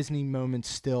favorite Disney moments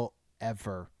still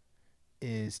ever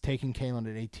is taking Kaylin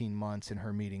at 18 months and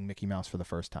her meeting Mickey Mouse for the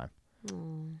first time.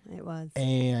 It was.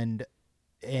 And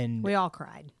We all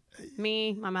cried.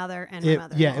 Me, my mother, and my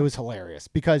mother. yeah, it was hilarious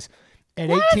because at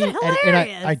Why was 18, it and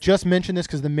hilarious? I just mentioned this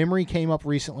because the memory came up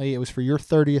recently. It was for your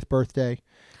 30th birthday.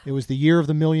 It was the year of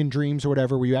the million dreams or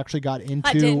whatever, where you actually got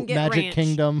into didn't get Magic ranch.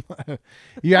 Kingdom.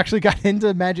 You actually got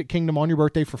into Magic Kingdom on your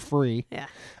birthday for free. Yeah.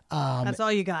 That's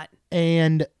all you got.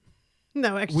 And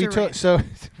No extra. we took, ranch. so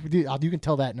you can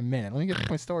tell that in a minute. Let me get to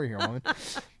my story here, woman.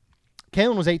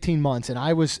 Kaylin was 18 months, and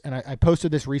I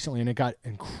posted this recently, and it got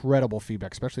incredible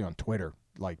feedback, especially on Twitter.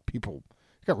 Like people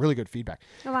got really good feedback.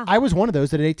 Oh, wow. I was one of those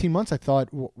that at 18 months I thought,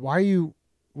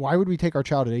 why would we take our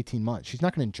child at 18 months? She's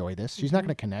not going to enjoy this. She's not going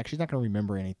to connect. She's not going to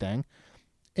remember anything.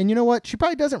 And you know what? She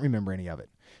probably doesn't remember any of it.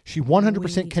 She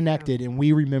 100% We connected, and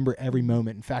we remember every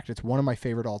moment. In fact, it's one of my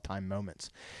favorite all-time moments.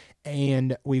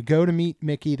 And we go to meet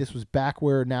Mickey. This was back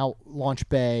where now Launch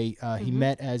Bay. He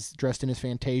met as dressed in his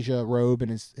Fantasia robe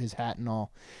and his hat and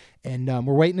all. And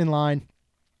we're waiting in line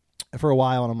for a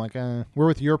while, and I'm like, we're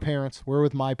with your parents. We're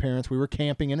with my parents. We were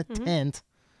camping in a tent.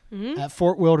 at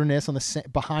Fort Wilderness on the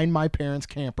behind my parents'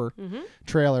 camper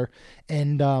trailer.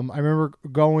 And I remember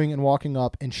going and walking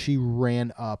up, and she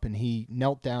ran up, and he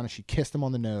knelt down, and she kissed him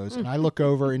on the nose. And I look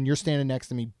over, and you're standing next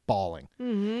to me bawling.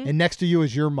 And next to you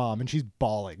is your mom, and she's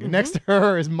bawling. And next to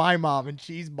her is my mom, and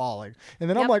she's bawling. And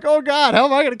then I'm like, oh, God, how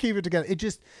am I going to keep it together?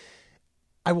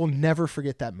 I will never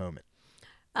forget that moment.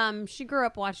 She grew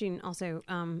up watching also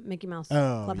Mickey Mouse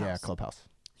Clubhouse. Clubhouse. Yeah, Clubhouse.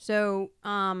 So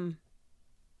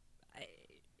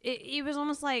it was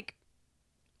almost like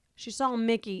she saw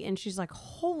Mickey and she's like,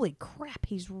 holy crap,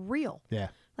 he's real. Yeah.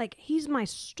 Like, he's my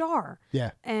star.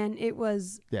 Yeah. And it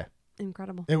was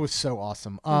incredible. It was so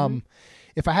awesome.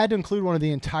 If I had to include one of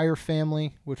the entire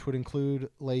family, which would include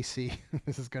Lacey,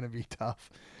 this is going to be tough.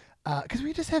 Because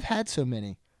we just have had so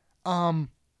many.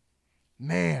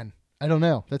 Man, I don't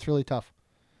know. That's really tough.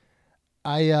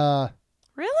 Really?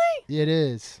 It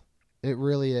is. It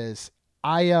really is.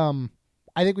 I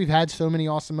think we've had so many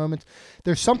awesome moments.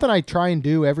 There's something I try and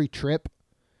do every trip,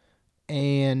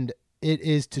 and it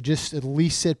is to just at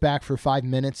least sit back for 5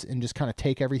 minutes and just kind of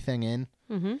take everything in.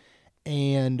 Mm-hmm.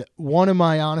 And one of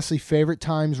my honestly favorite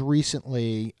times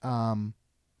recently, when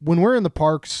we're in the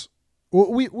parks,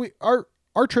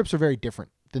 our trips are very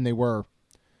different than they were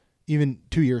even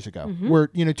 2 years ago. Mm-hmm. Where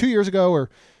 2 years ago or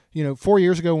 4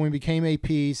 years ago when we became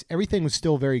APs, everything was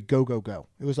still very go, go, go.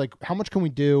 It was like, how much can we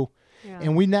do? Yeah.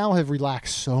 And we now have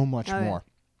relaxed so much more.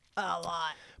 Yeah. A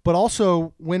lot. But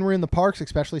also, when we're in the parks,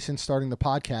 especially since starting the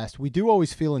podcast, we do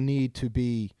always feel a need to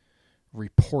be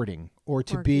reporting or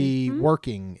to be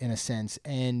working in a sense.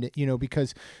 And,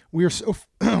 because we're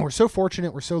so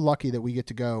fortunate, we're so lucky that we get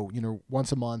to go,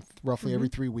 once a month, roughly every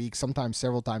 3 weeks, sometimes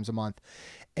several times a month.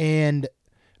 And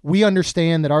we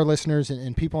understand that our listeners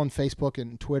and people on Facebook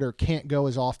and Twitter can't go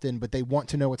as often, but they want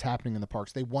to know what's happening in the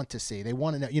parks. They want to see. They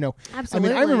want to know. Absolutely.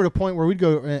 I mean, I remember the point where we'd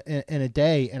go in a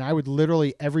day, and I would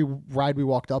literally, every ride we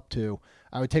walked up to,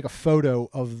 I would take a photo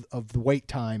of the wait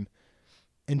time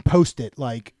and post it.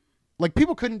 Like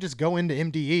people couldn't just go into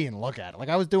MDE and look at it. Like,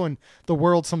 I was doing the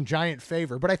world some giant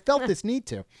favor, but I felt this need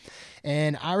to.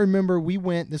 And I remember we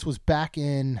went, this was back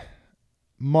in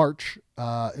March.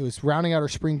 It was rounding out our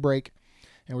spring break.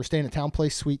 And we're staying at Town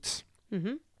Place Suites.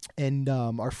 Mm-hmm. And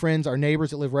our friends, our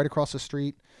neighbors that live right across the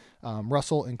street,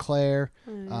 Russell and Claire,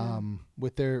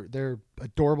 with their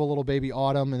adorable little baby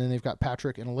Autumn. And then they've got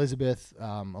Patrick and Elizabeth.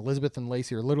 Elizabeth and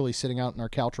Lacey are literally sitting out on our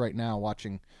couch right now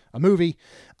watching a movie.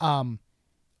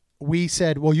 We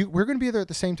said, well, we're going to be there at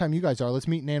the same time you guys are. Let's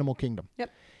meet in Animal Kingdom.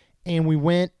 Yep. And we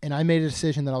went, and I made a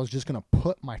decision that I was just going to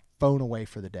put my phone away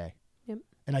for the day. Yep.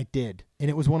 And I did. And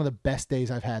it was one of the best days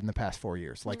I've had in the past 4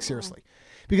 years. Like, seriously.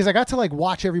 Because I got to,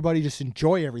 watch everybody just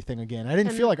enjoy everything again. I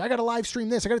didn't feel like I got to live stream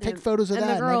this. I got to take photos of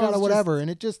that. And I got to whatever. And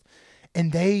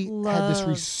and they had this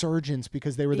resurgence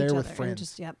because they were there with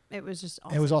friends. It was just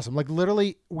awesome. It was awesome. Like,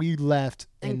 literally, we left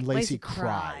and Lacey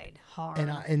cried hard.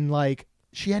 And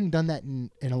she hadn't done that in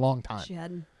a long time. She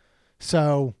hadn't.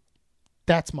 So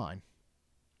that's mine.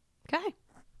 Okay.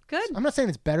 Good. I'm not saying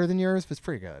it's better than yours, but it's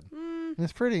pretty good.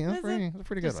 It's pretty good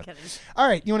one. Kidding. All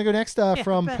right, you want to go next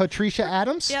from Patricia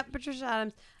Adams? Yep, Patricia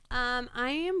Adams.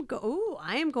 I am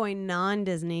going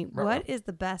non-Disney. Uh-oh. What is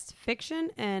the best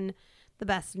fiction and the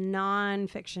best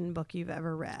non-fiction book you've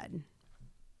ever read?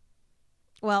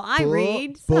 Well, I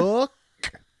read. Book?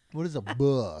 What is a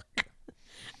book?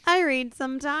 I read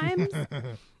sometimes.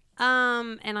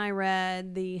 And I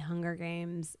read The Hunger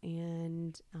Games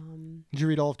and Did you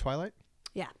read all of Twilight?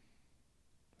 Yeah.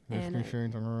 Are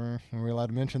we allowed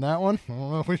to mention that one? I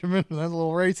don't know if we should mention that. That's a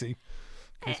little racy.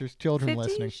 Because there's children 50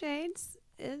 listening. Shades.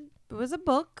 It was a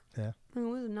book. Yeah. It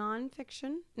was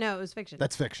non-fiction. No, it was fiction.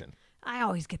 That's fiction. I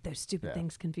always get those stupid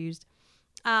things confused.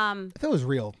 If it was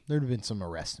real, there'd have been some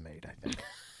arrests made, I think.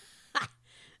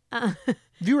 Have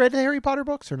you read the Harry Potter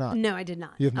books or not? No, I did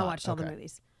not. You have not? I watched all the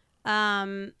movies.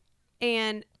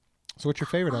 And so what's your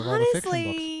favorite of all the fiction books?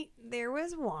 Honestly, there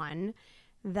was one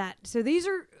that, so these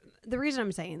are, the reason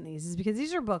I'm saying these is because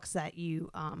these are books that you,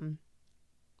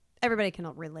 everybody can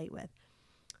relate with.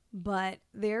 But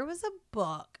there was a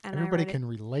book, and everybody can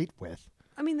relate with.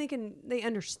 I mean,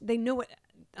 they know what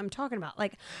I'm talking about.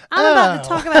 Like, I'm about to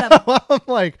talk about I'm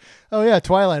like, oh yeah,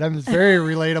 Twilight. I'm very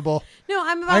relatable. No,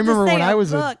 I'm about I remember to say when I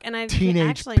was book, a and I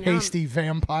teenage pasty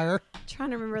vampire. I'm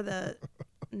trying to remember the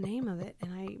name of it,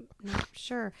 and I'm not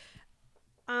sure.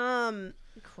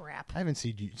 Crap. I haven't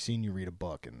seen you read a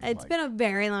book in it's been a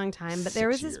very long time, but there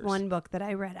was this years. one book that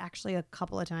I read actually a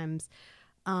couple of times,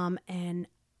 and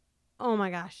oh my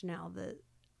gosh, now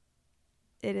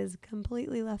it has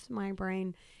completely left my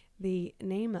brain the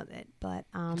name of it, but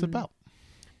what's it about?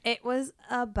 It was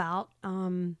about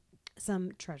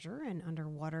some treasure and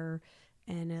underwater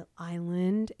and an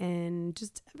island and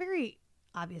just a very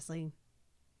obviously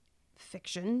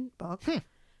fiction book.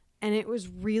 And it was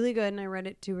really good. And I read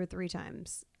it 2 or 3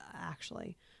 times,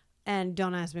 actually. And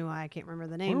don't ask me why I can't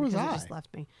remember the name. Where was because I? It just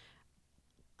left me.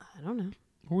 I don't know.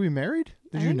 Were we married?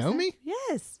 Did I you think know so. me?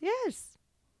 Yes.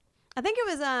 I think it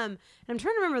was and I'm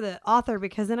trying to remember the author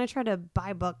because then I tried to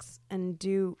buy books and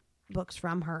do books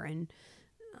from her, and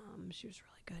she was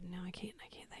really good. Now I can't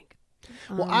think.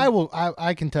 Well,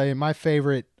 I can tell you my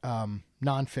favorite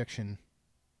nonfiction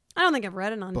I don't think I've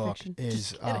read a book nonfiction.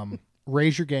 is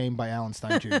Raise Your Game by Alan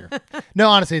Stein Jr. No,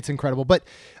 honestly, it's incredible. But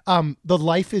the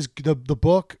Life is the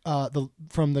book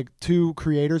from the 2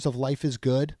 creators of Life is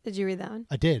Good. Did you read that one?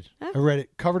 I did. Oh. I read it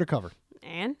cover to cover.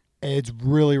 And It's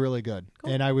really, really good.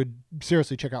 Cool. And I would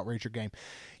seriously check out Raise Your Game.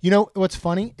 You know, what's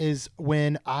funny is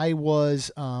when I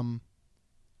was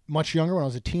much younger, when I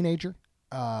was a teenager,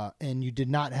 and you did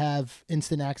not have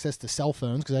instant access to cell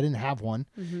phones because I didn't have one.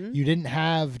 Mm-hmm. You didn't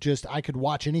have I could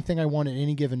watch anything I wanted at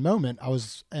any given moment.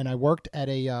 I worked at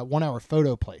a 1-hour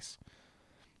photo place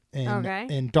in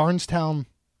Darnestown,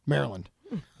 Maryland.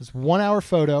 It was 1-hour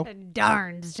photo.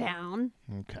 Darnestown.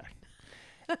 Okay.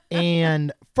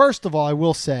 And first of all, I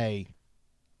will say,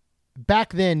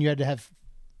 back then you had to have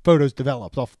photos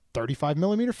developed off 35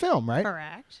 millimeter film, right?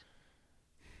 Correct.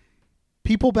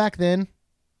 People back then,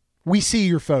 we see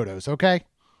your photos, okay?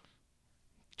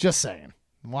 Just saying.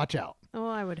 Watch out. Oh,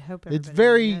 I would hope It's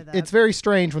everybody would know that. it's very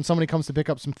strange when somebody comes to pick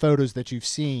up some photos that you've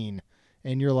seen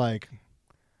and you're like,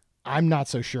 I'm not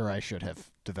so sure I should have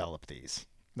developed these.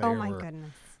 Oh my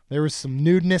goodness. There was some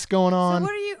nudeness going on. So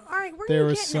what are you? All right, where There are you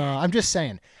was getting at? I'm just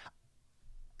saying.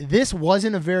 This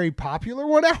wasn't a very popular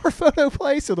 1-hour photo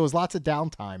play, so there was lots of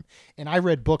downtime. And I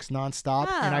read books nonstop.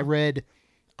 And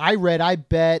I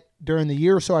bet during the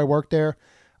year or so I worked there,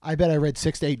 I read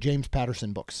 6 to 8 James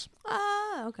Patterson books.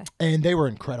 Ah, okay. And they were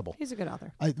incredible. He's a good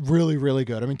author. Really, really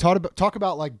good. I mean, talk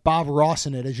about like Bob Ross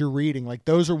in it as you're reading. Like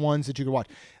those are ones that you could watch.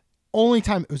 Only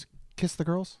time it was Kiss the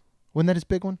Girls. Wasn't that his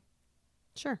big one?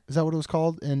 Sure. Is that what it was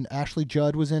called? And Ashley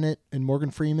Judd was in it, and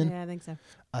Morgan Freeman. Yeah, I think so.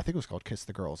 I think it was called Kiss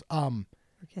the Girls. Or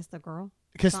Kiss the Girl.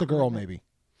 Kiss the Something Girl, like that. maybe.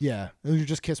 Yeah, you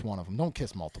just kiss one of them. Don't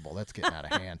kiss multiple. That's getting out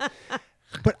of hand.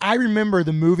 But I remember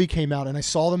the movie came out, and I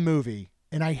saw the movie,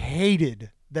 and I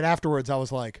hated that afterwards. I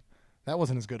was like, that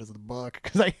wasn't as good as the book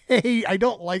because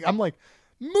I'm like,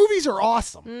 movies are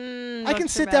awesome. I can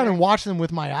sit down and watch them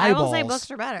with my eyeballs. I will say books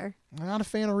are better. I'm not a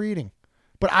fan of reading.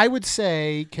 But I would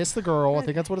say Kiss the Girl, I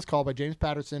think that's what it's called, by James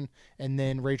Patterson, and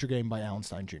then Raise Your Game by Alan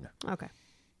Stein Jr. Okay.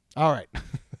 All right.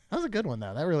 That was a good one,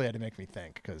 though. That really had to make me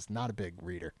think because not a big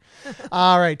reader.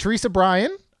 All right. Teresa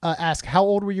Bryan asked, how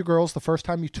old were you girls the first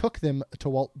time you took them to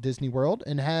Walt Disney World,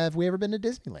 and have we ever been to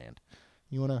Disneyland?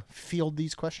 You want to field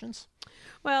these questions?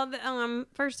 Well, the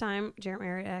first time,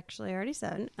 Jeremy actually already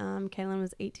said, Kaylin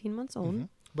was 18 months old. Mm-hmm.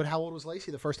 But how old was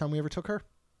Lacey the first time we ever took her?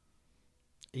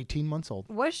 18 months old.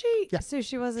 Was she? Yeah. So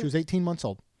she wasn't She was 18 months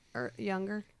old. or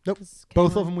younger? Nope. 'Cause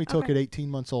Both Kaylin- of them we took okay. at 18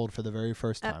 months old for the very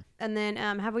first time. And then,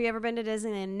 have we ever been to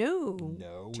Disneyland? No.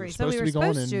 No, we were Teresa, supposed we to were be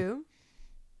going supposed in to,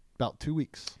 about 2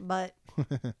 weeks. but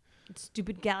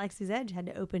stupid Galaxy's Edge had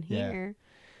to open Yeah. here.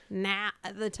 Now,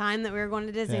 at the time that we were going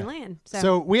to Disneyland.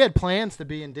 So we had plans to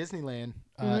be in Disneyland.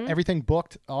 Mhm. Everything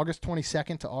booked August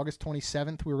 22nd to August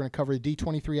 27th. We were going to cover the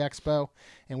D23 Expo,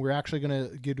 and we are actually going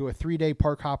to do a 3-day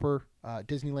park hopper,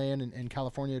 Disneyland and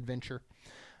California Adventure.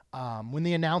 When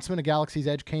the announcement of Galaxy's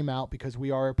Edge came out, because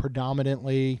we are a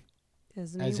predominantly,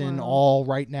 Disney as in World. all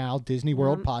right now, Disney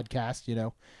World Mhm.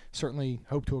 podcast, certainly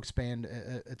hope to expand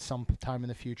at some time in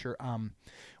the future.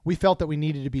 We felt that we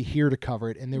needed to be here to cover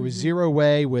it, and there was zero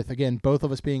way with, again, both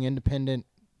of us being independent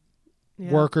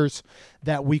Yeah. workers,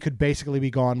 that we could basically be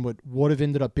gone what would have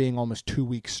ended up being almost 2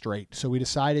 weeks straight. So we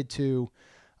decided to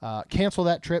cancel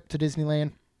that trip to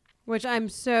Disneyland. Which I'm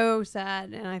so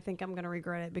sad, and I think I'm going to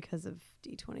regret it because of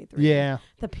D23. Yeah,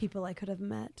 The people I could have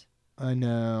met. I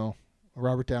know.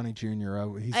 Robert Downey Jr.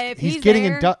 If He's he's getting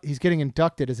there- he's getting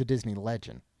inducted as a Disney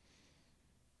legend,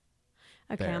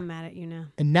 Okay, There. I'm mad at you now.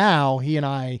 and now he and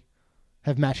I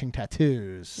have matching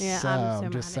tattoos. Yeah, so I'm so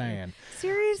just mad at saying.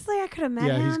 Seriously, I could have met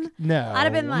Yeah, him. I'd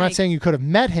have been I'm not like- saying you could have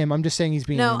met him. I'm just saying he's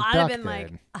being No, inducted. I'd have been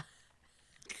like,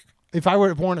 if I would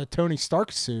have worn a Tony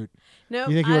Stark suit, nope.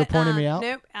 You think you would have pointed me out?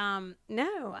 Nope.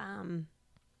 No.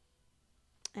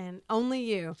 And only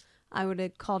you. I would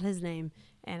have called his name,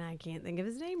 and I can't think of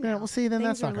his name yeah, now. well, see, then Things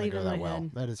that's not are going to go leaving that my well.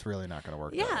 head. That is really not going to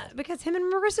work. that Yeah, well. because him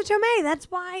and Marissa Tomei. That's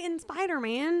why in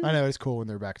Spider-Man. I know it's cool when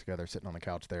they're back together, sitting on the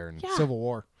couch there in Yeah. Civil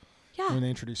War Yeah. when they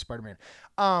introduced Spider-Man.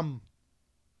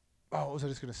 What was I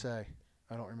just gonna say?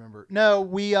 I don't remember. No,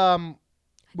 we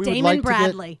would Damon like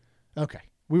Bradley. to get. Okay,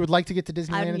 we would like to get to I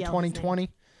Disneyland would in yell his name. 2020.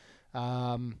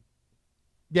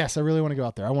 Yes, I really want to go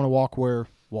out there. I want to walk where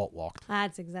Walt walked.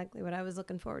 That's exactly what I was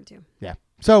looking forward to. Yeah.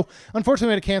 So, unfortunately,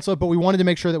 we had to cancel it, but we wanted to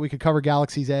make sure that we could cover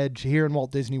Galaxy's Edge here in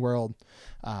Walt Disney World.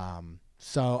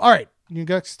 So, all right. You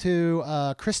go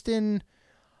to Kristen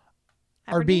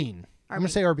Arbeen. I'm going to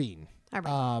say Arbeen.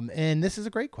 And this is a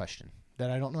great question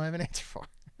that I don't know I have an answer for.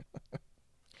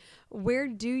 Where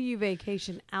do you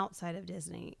vacation outside of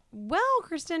Disney? Well,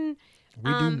 Kristen,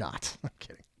 We do not. I'm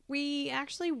kidding. we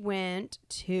actually went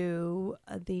to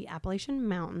the Appalachian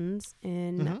Mountains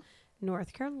in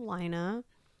North Carolina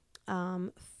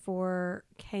for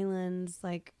Kaylin's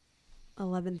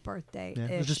 11th birthday. Yeah,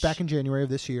 it was just back in January of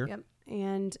this year. Yep.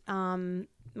 And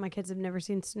my kids have never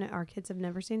seen snow. Our kids have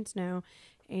never seen snow,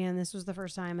 and this was the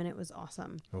first time, and it was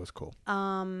awesome. It was cool.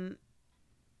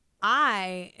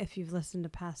 If you've listened to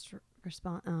past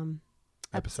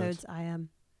episodes,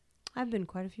 I've been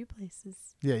quite a few places.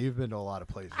 Yeah, you've been to a lot of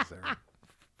places there.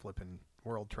 Flipping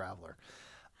world traveler.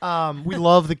 We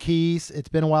love the Keys. It's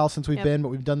been a while since we've been, but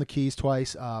we've done the Keys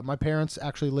twice. My parents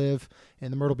actually live in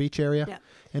the Myrtle Beach area. Yeah.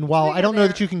 And while I don't know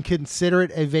that you can consider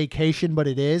it a vacation, but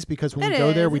it is, because when we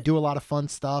go there, we do a lot of fun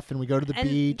stuff, and we go to the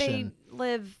beach. They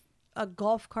live a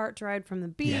golf cart ride from the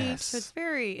beach. Yes. So it's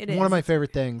it One is. of my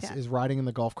favorite things is riding in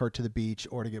the golf cart to the beach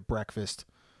or to get breakfast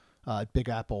at Big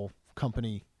Apple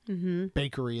Company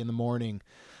Bakery in the morning.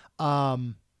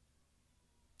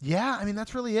 Yeah, I mean,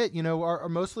 that's really it. Our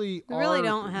mostly we really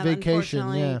don't have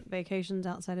vacation. Vacations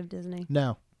outside of Disney.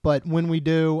 No, but when we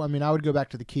do, I mean, I would go back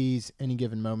to the Keys any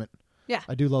given moment. Yeah.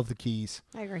 I do love the Keys.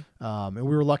 I agree. And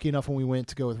we were lucky enough when we went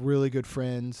to go with really good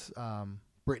friends,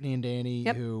 Brittany and Danny,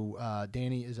 who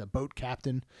Danny is a boat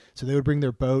captain. So they would bring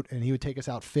their boat, and he would take us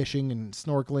out fishing and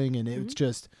snorkeling, and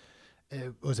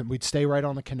we'd stay right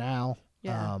on the canal.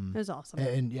 Yeah, it was awesome.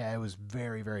 And it was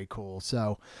very, very cool.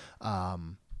 So,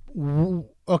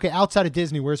 okay, outside of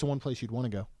Disney, where's the one place you'd want to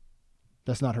go?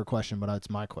 That's not her question, but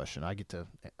it's my question. I get to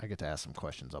ask some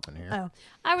questions up in here. Oh,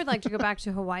 I would like to go back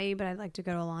to Hawaii, but I'd like to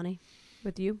go to Aulani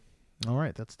with you. All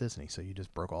right, that's Disney, so you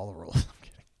just broke all the rules. I'm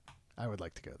kidding. I would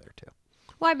like to go there too.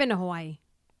 Well, I've been to Hawaii.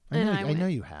 I know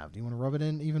you have. Do you want to rub it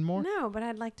in even more? No, but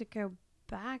I'd like to go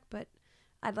back. But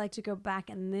I'd like to go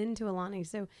back and then to Aulani.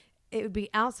 So it would be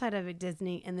outside of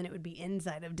Disney, and then it would be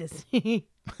inside of Disney.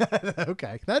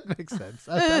 Okay, that makes sense.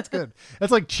 That's good.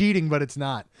 That's like cheating, but it's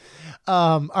not.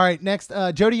 All right, next.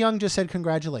 Jody Young just said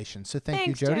congratulations. So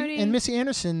thanks you, Jody. And Missy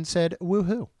Anderson said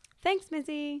woohoo. Thanks,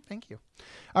 Missy. Thank you.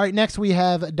 All right, next we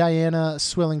have Diana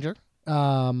Swillinger.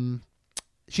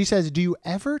 She says, do you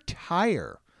ever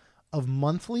tire of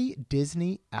monthly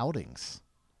Disney outings?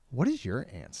 What is your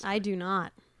answer? I do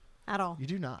not. At all. You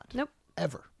do not? Nope.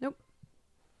 Ever? Nope.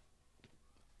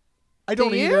 I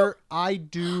don't either. I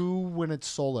do when it's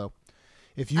solo.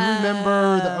 If you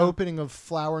remember the opening of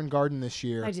Flower and Garden this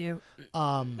year. I do.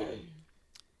 I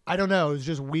don't know. It was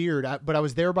just weird. But I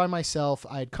was there by myself.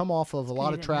 I had come off of a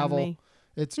lot of travel.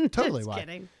 It's totally why.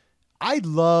 Kidding.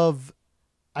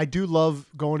 I do love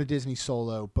going to Disney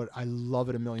solo, but I love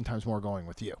it a million times more going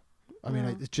with you. I mean,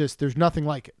 it's just, there's nothing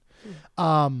like it.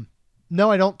 No,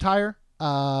 I don't tire.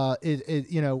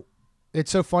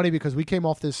 It's so funny because we came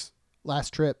off this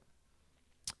last trip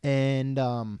and,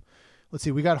 let's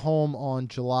see, we got home on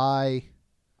July,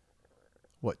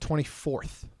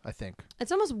 24th, I think.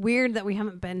 It's almost weird that we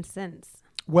haven't been since.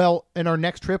 Well, and our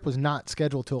next trip was not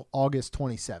scheduled till August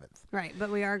 27th. Right,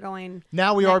 but we are going.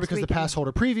 Now we are because the pass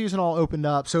holder previews and all opened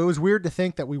up. So it was weird to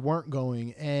think that we weren't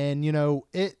going. And,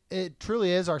 it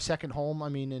truly is our second home. I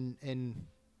mean, in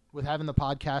with having the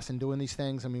podcast and doing these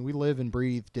things, I mean, we live and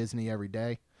breathe Disney every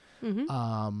day.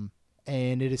 Mm-hmm.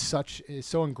 And it is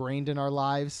so ingrained in our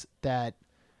lives that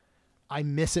I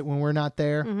miss it when we're not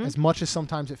there. Mm-hmm. As much as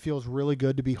sometimes it feels really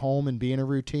good to be home and be in a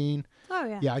routine. Oh,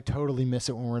 yeah. Yeah, I totally miss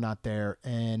it when we're not there.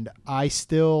 And I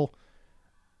still,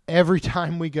 every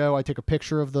time we go, I take a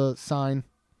picture of the sign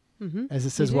as it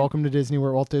says, welcome to Disney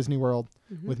World, Walt Disney World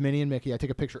with Minnie and Mickey. I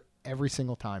take a picture every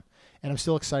single time. And I'm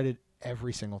still excited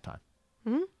every single time.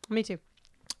 Mm-hmm. Me too.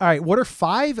 All right. What are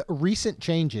 5 recent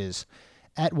changes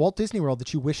at Walt Disney World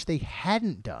that you wish they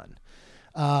hadn't done?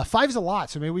 5 is a lot,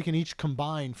 so maybe we can each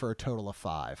combine for a total of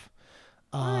 5.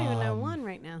 I don't even know one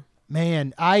right now.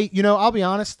 Man, I'll be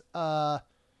honest.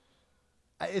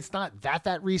 It's not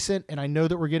that recent, and I know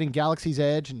that we're getting Galaxy's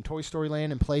Edge and Toy Story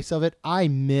Land in place of it. I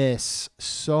miss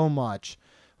so much,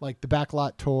 like the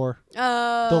backlot tour,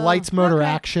 the Lights Motor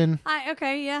Action.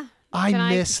 Yeah. I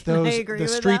miss those. The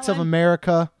Streets of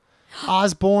America,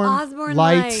 Osborne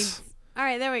Lights. All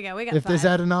right, there we go. We got 5. Is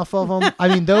that enough of them? I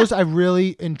mean, those I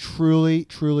really and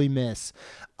truly miss.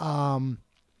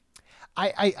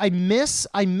 I miss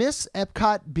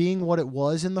Epcot being what it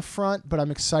was in the front, but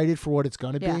I'm excited for what it's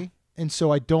going to be, and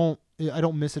so I don't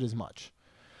miss it as much.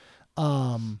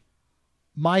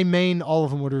 My main, all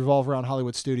of them would revolve around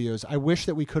Hollywood Studios. I wish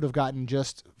that we could have gotten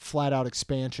just flat out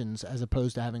expansions as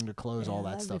opposed to having to close all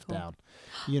that stuff down.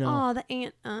 You know, oh, the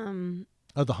ant.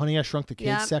 Oh, the Honey I Shrunk the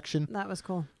Kids section. That was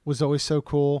cool. Was always so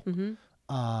cool.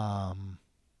 Mm-hmm.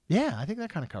 Yeah, I think that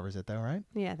kind of covers it, though, right?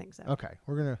 Yeah, I think so. Okay,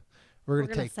 we're gonna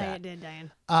take say that. it did,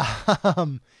 Diane.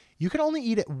 You can only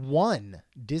eat at one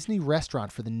Disney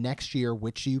restaurant for the next year.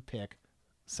 Which do you pick?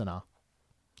 Sanaa.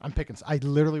 I'm picking. I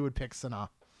literally would pick Sanaa.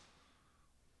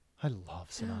 I love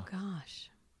Sanaa. Oh gosh.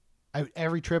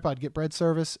 Every trip I'd get bread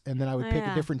service, and then I would pick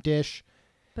a different dish.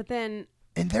 But then.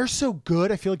 And they're so good.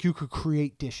 I feel like you could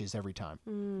create dishes every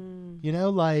time. You know,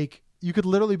 like you could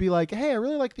literally be like, "Hey, I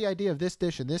really like the idea of this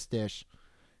dish and this dish.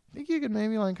 Think you could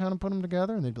maybe like kind of put them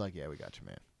together?" And they'd be like, "Yeah, we got you,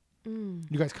 man.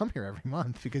 You guys come here every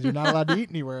month because you're not allowed to eat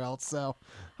anywhere else." So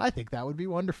I think that would be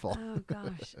wonderful. Oh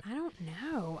gosh, I don't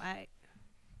know.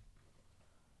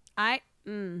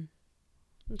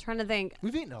 I'm trying to think.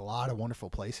 We've eaten a lot of wonderful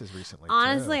places recently.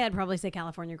 Honestly, too. I'd probably say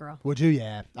California Grill. Would you?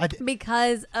 Yeah.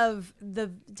 Because of the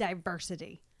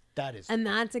diversity. That is. And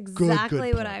that's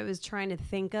exactly good what point. I was trying to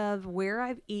think of, where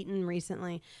I've eaten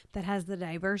recently that has the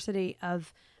diversity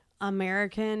of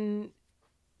American,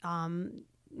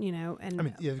 you know, and I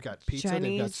mean, they've got pizza, Chinese,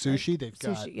 they've got sushi, they've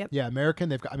got sushi, yeah, American.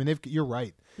 They've got. I mean, you're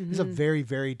right. It's a very,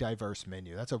 very diverse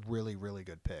menu. That's a really, really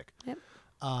good pick. Yep.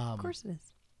 Of course it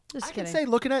is. Just I kidding. can say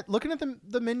looking at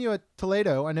the menu at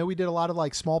Toledo, I know we did a lot of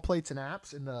like small plates and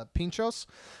apps in the pinchos.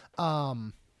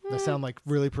 They sound like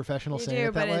really professional you saying do,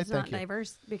 it that but way. it's Thank not you.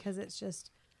 diverse because it's just.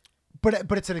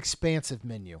 But it's an expansive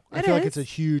menu. I It feel like is. it's a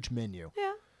huge menu.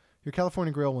 Yeah. Your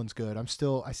California Grill one's good. I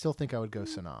still think I would go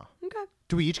Sanaa. Okay.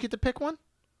 Do we each get to pick one?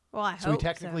 Well, I So we hope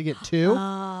technically so. get two.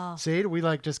 Oh, See, do we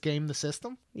like just game the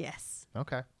system? yes.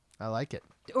 Okay, I like it.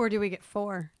 Or do we get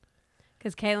 4?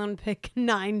 Because Kaylin picked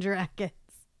 9 dragons.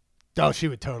 Oh, she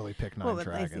would totally pick Nine What would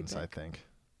Lacey Dragons. I pick? think.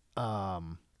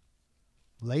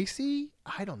 Lacey,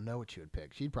 I don't know what she would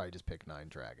pick. She'd probably just pick Nine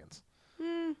Dragons.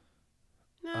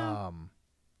 No.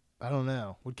 I don't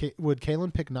know. Would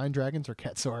Kaylin pick Nine Dragons or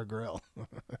Katsura Grill?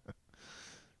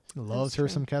 She loves her true.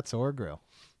 some Katsura Grill.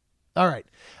 All right.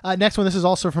 Next one. This is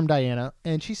also from Diana,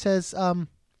 and she says,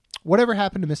 "Whatever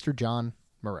happened to Mr. John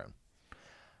Maroon?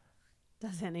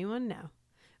 Does anyone know?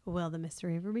 Will the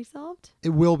mystery ever be solved? It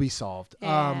will be solved."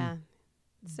 Yeah.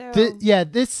 So.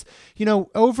 This, you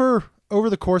know, over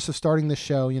the course of starting this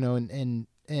show, you know,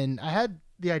 and I had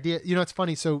the idea, you know, it's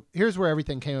funny. So here's where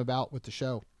everything came about with the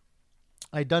show.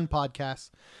 I'd done podcasts.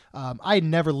 I had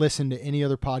never listened to any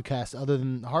other podcast other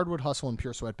than Hardwood Hustle and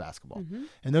Pure Sweat Basketball.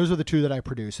 And those were the two that I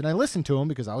produced. And I listened to them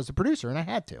because I was the producer and I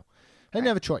had to. I didn't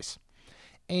have a choice.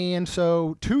 And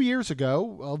so 2 years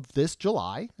ago of this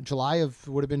July of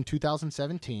would have been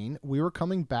 2017, we were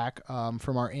coming back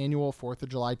from our annual 4th of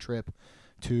July trip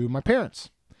to my parents.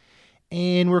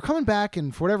 And we were coming back,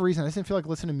 and for whatever reason, I just didn't feel like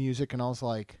listening to music. And I was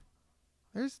like,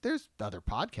 there's other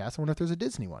podcasts. I wonder if there's a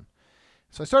Disney one.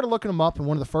 So I started looking them up, and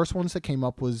one of the first ones that came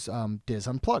up was Diz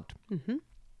Unplugged. Mm-hmm.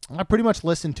 I pretty much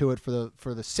listened to it for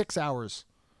the 6 hours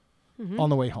on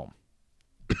the way home.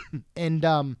 And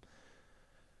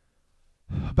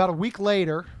about a week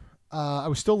later, I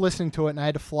was still listening to it, and I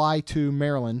had to fly to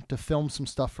Maryland to film some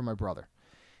stuff for my brother.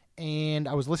 And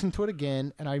I was listening to it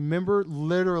again, and I remember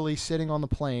literally sitting on the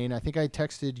plane. I think I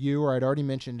texted you, or I'd already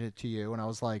mentioned it to you, and I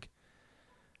was like,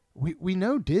 we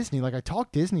know Disney. Like, I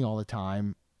talk Disney all the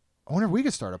time. I wonder if we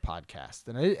could start a podcast.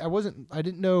 And I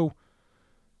didn't know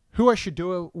who I should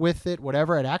do it with it,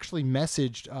 whatever. I'd actually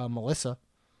messaged Melissa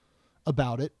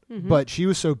about it, but she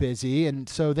was so busy. And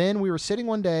so then we were sitting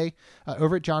one day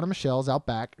over at John and Michelle's out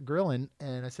back grilling,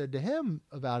 and I said to him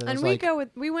about it. I And was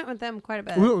we went with them quite a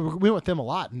bit. we went with them a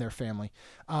lot in their family.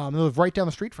 They live right down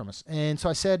the street from us. And so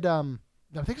I said, I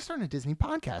think I'm starting a Disney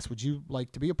podcast. Would you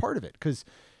like to be a part of it? Because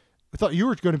I thought you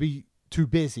were going to be too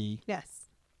busy. Yes.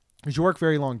 Because you work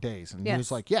very long days. And he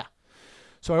was like, yeah.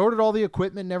 So I ordered all the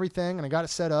equipment and everything, and I got it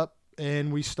set up,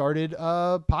 and we started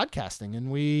podcasting,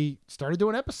 and we started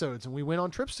doing episodes, and we went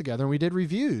on trips together, and we did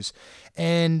reviews.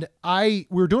 And we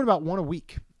were doing about one a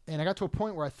week. And I got to a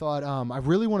point where I thought, I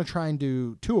really want to try and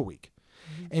do 2 a week.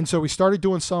 And so we started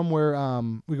doing some where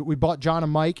we bought John a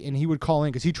mic, and he would call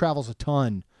in because he travels a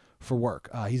ton for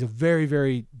work. He's a very,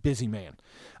 very busy man.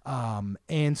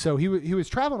 And so he was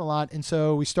traveling a lot. And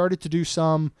so we started to do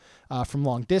some from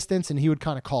long distance, and he would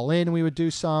kind of call in and we would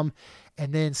do some.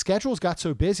 And then schedules got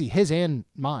so busy, his and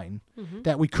mine,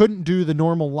 that we couldn't do the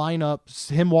normal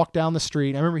lineups, him walk down the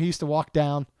street. I remember he used to walk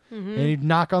down and he'd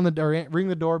knock on the or ring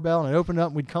the doorbell, and I'd open it up,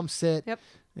 and we'd come sit. Yep.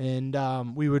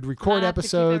 And we would record To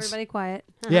episodes. keep everybody quiet.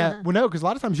 Yeah, well, no, because a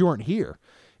lot of times you weren't here.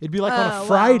 It'd be like on Oh, a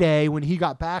Friday when he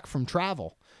got back from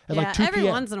travel at Yeah, like 2 every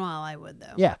p.m. once in a while I would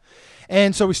though. Yeah.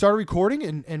 And so we started recording,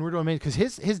 and we're doing amazing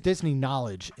because his Disney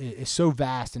knowledge is so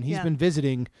vast, and he's been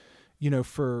visiting,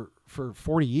 for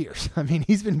 40 years. I mean,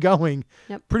 he's been going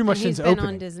pretty much since opening. He's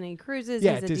been on Disney cruises.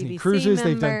 Yeah, he's a Disney DVC cruises.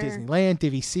 member. They've done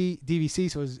Disneyland, DVC.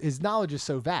 So his knowledge is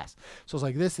so vast. So I was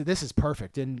like, this is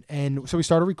perfect. And so we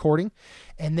started recording,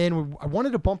 and then I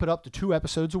wanted to bump it up to 2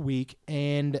 episodes a week.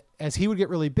 And as he would get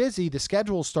really busy, the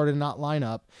schedules started to not line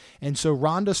up, and so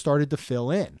Rhonda started to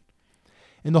fill in.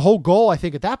 And the whole goal, I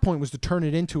think, at that point was to turn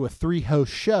it into a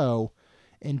 3-host show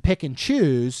and pick and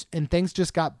choose. And things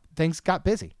got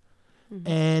busy. Mm-hmm.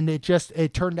 And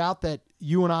it turned out that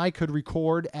you and I could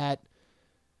record at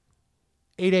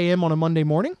 8 a.m. on a Monday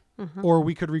morning, or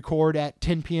we could record at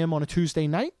 10 p.m. on a Tuesday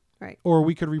night, right? Or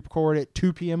we could record at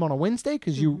 2 p.m. on a Wednesday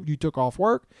because you took off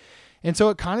work. And so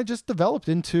it kind of just developed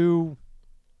into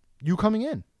you coming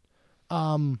in.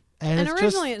 And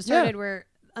originally it started where,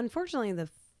 unfortunately, the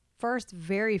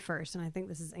very first, and I think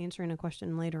this is answering a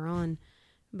question later on,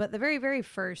 but the very, very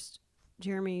first,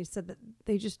 Jeremy said that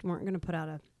they just weren't going to put out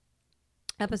a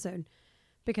episode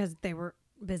because they were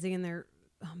busy and their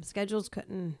schedules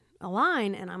couldn't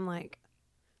align. And I'm like,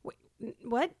 wait,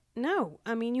 what? No.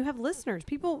 I mean, you have listeners.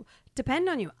 People depend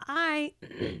on you. I,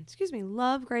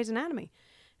 love Grey's Anatomy.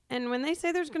 And when they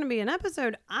say there's going to be an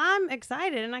episode, I'm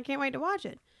excited and I can't wait to watch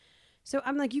it. So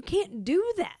I'm like, you can't do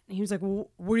that. And he was like,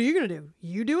 well, what are you going to do?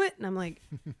 You do it? And I'm like,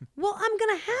 well, I'm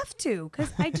going to have to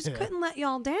because I just couldn't let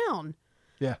y'all down.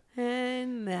 Yeah.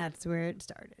 And that's where it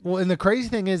started. Well, and the crazy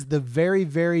thing is the very,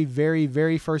 very, very,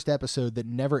 very first episode that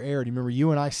never aired. You remember you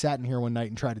and I sat in here one night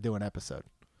and tried to do an episode.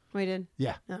 We did?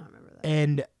 Yeah. I don't remember that.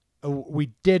 And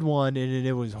we did one and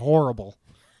it was horrible.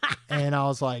 And I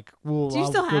was like, well, do you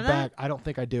still have back. I don't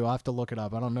think I do. I'll have to look it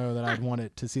up. I don't know that I'd want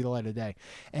it to see the light of day.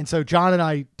 And so John and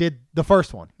I did the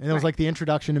first one. And it was like the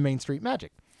introduction to Main Street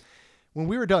Magic. When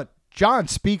we were done, John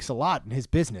speaks a lot in his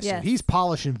business. Yes. So he's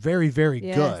polished and very, very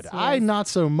good. I not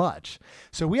so much.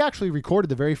 So we actually recorded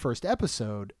the very first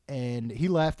episode, and he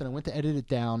left, and I went to edit it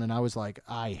down, and I was like,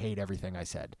 I hate everything I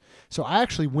said. So I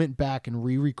actually went back and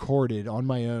re-recorded on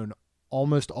my own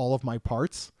almost all of my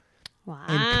parts. Wow.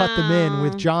 And cut them in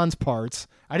with John's parts.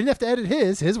 I didn't have to edit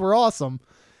his. His were awesome.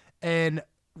 And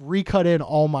recut in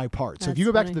all my parts. So if you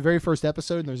go back to the very first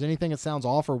episode and there's anything that sounds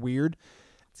off or weird,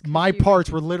 my parts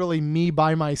were literally me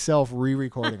by myself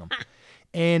re-recording them.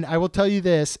 And I will tell you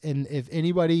this, and if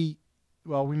anybody,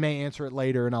 well, we may answer it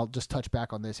later, and I'll just touch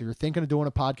back on this. If you're thinking of doing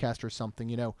a podcast or something,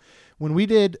 when we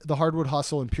did the Hardwood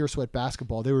Hustle and Pure Sweat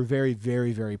Basketball, they were very,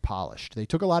 very, very polished. They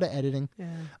took a lot of editing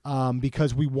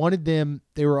because we wanted them.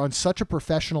 They were on such a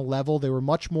professional level. They were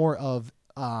much more of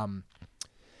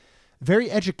very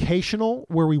educational,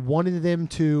 where we wanted them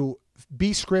to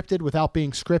be scripted without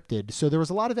being scripted. So there was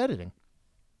a lot of editing.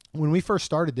 When we first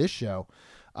started this show,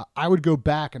 I would go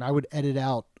back and I would edit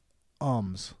out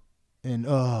and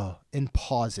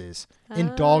pauses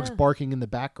and dogs barking in the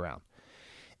background.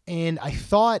 And I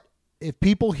thought if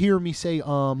people hear me say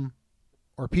or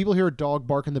people hear a dog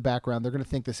bark in the background, they're going to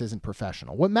think this isn't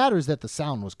professional. What matters is that the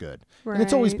sound was good. Right. And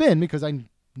it's always been because I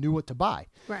knew what to buy.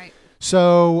 Right.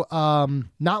 So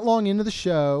not long into the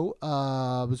show,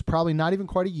 it was probably not even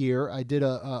quite a year, I did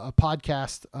a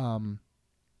podcast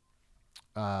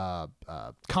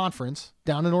conference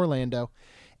down in Orlando,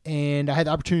 and I had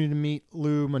the opportunity to meet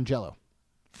Lou Mangello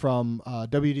from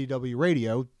WDW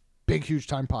Radio, big, huge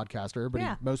time podcaster. Everybody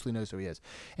mostly knows who he is.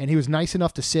 And he was nice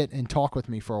enough to sit and talk with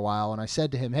me for a while. And I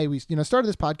said to him, hey, we started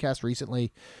this podcast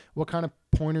recently. What kind of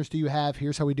pointers do you have?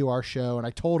 Here's how we do our show. And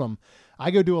I told him,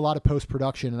 I go do a lot of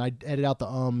post-production, and I edit out the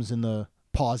ums and the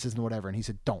pauses and whatever. And he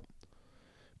said, don't.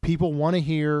 People want to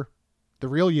hear the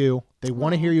real you. They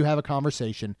want to hear you have a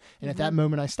conversation. And at that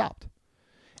moment, I stopped.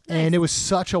 Nice. And it was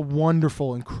such a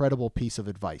wonderful, incredible piece of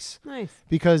advice. Nice.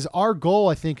 Because our goal,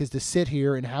 I think, is to sit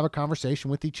here and have a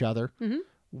conversation with each other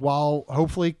while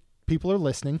hopefully people are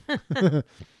listening, and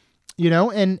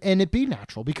it be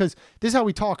natural, because this is how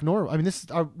we talk normal. I mean, this is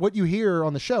what you hear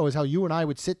on the show is how you and I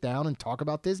would sit down and talk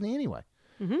about Disney anyway.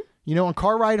 On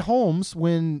car ride homes,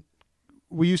 when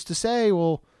we used to say,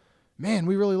 well, man,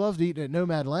 we really loved eating at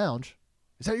Nomad Lounge.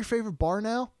 Is that your favorite bar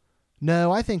now?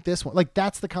 No, I think this one. Like,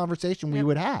 that's the conversation we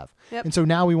would have. Yep. And so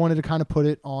now we wanted to kind of put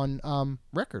it on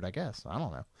record, I guess. I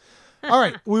don't know. All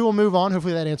right, we will move on.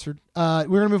 Hopefully that answered. We're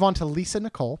going to move on to Lisa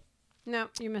Nicole. No,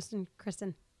 you're missing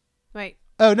Kristen. Wait.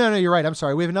 Oh, no, you're right. I'm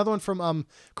sorry. We have another one from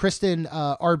Kristen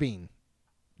Arbeen.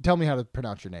 Tell me how to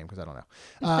pronounce your name, because I don't know.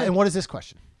 And what is this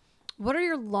question? What are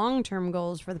your long-term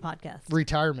goals for the podcast?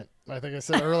 Retirement. I think I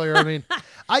said earlier. I mean,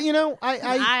 I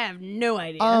have no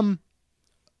idea.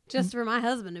 Just for my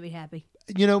husband to be happy.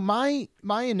 My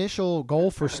initial goal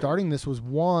for starting this was,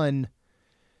 one,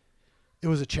 it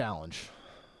was a challenge.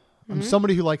 I'm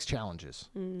somebody who likes challenges.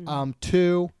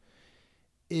 Two,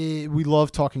 we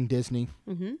love talking Disney.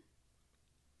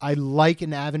 I like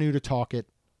an avenue to talk it.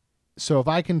 So if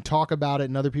I can talk about it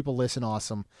and other people listen,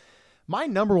 awesome. My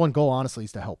number one goal, honestly,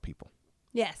 is to help people.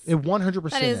 Yes. It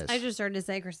 100% is. I just started to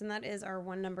say, Kristen, that is our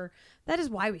one number. That is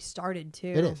why we started, too.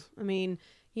 It is. I mean,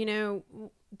 to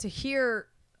hear,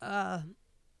 not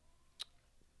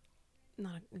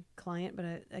a client, but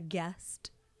a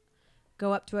guest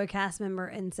go up to a cast member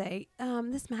and say,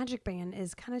 this magic band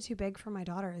is kind of too big for my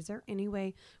daughter. Is there any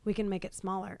way we can make it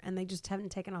smaller? And they just haven't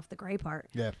taken off the gray part.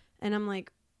 Yeah. And I'm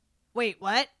like, wait,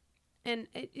 what? And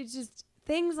it's just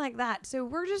things like that. So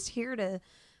we're just here to,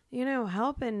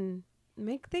 help and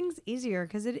make things easier,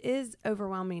 because it is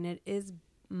overwhelming. It is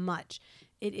much.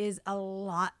 It is a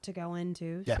lot to go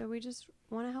into. Yeah. So we just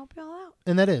want to help y'all out.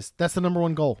 And that's the number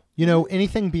one goal.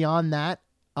 Anything beyond that,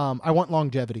 I want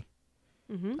longevity.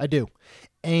 I do.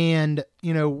 And,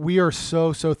 we are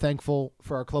so, so thankful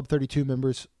for our Club 32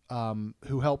 members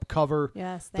who help cover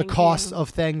the cost of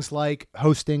things like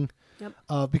hosting.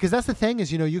 Yep. Because that's the thing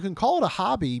is, you can call it a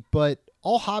hobby, but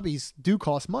all hobbies do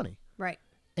cost money. Right.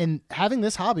 And having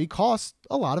this hobby costs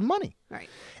a lot of money. Right.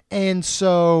 And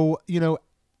so,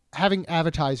 having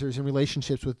advertisers and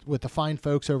relationships with the fine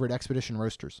folks over at Expedition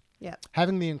Roasters. Yep.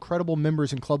 Having the incredible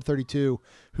members in Club 32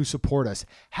 who support us.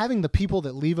 Having the people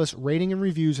that leave us rating and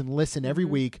reviews and listen every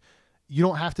week. You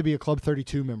don't have to be a Club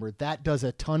 32 member. That does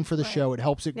a ton for the show. It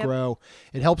helps it grow.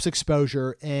 It helps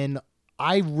exposure. And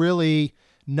I really,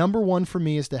 number one for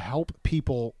me is to help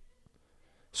people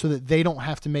so that they don't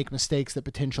have to make mistakes that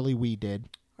potentially we did.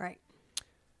 Right.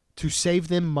 To save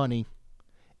them money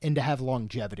and to have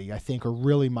longevity, I think, are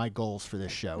really my goals for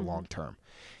this show long term.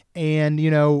 And,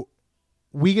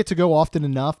 we get to go often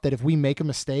enough that if we make a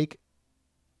mistake,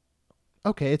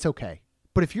 okay, it's okay.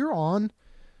 But if you're on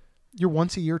your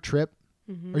once a year trip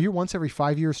or your once every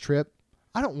 5 years trip,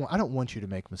 I don't want you to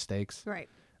make mistakes. Right.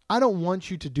 I don't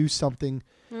want you to do something.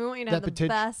 We want you to have the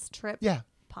best trip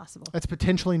possible. That's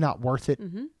potentially not worth it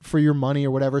for your money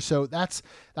or whatever. So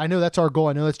I know that's our goal.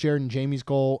 I know that's Jared and Jamie's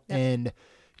goal. Yep. And,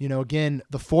 again,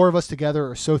 the four of us together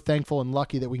are so thankful and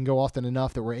lucky that we can go often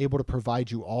enough that we're able to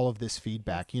provide you all of this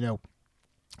feedback.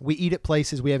 We eat at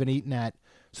places we haven't eaten at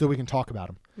so we can talk about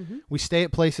them. We stay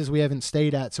at places we haven't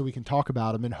stayed at so we can talk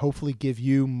about them and hopefully give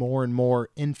you more and more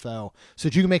info so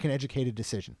that you can make an educated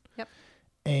decision. Yep.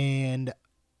 And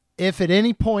if at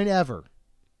any point ever,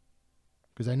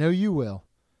 because I know you will,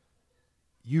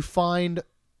 you find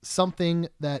something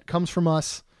that comes from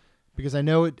us, because I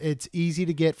know it's easy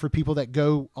to get for people that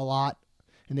go a lot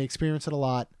and they experience it a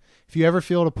lot. If you ever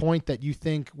feel at a point that you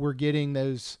think we're getting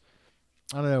those,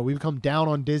 I don't know, we become down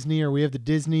on Disney or we have the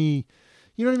Disney,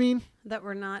 you know what I mean? That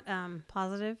we're not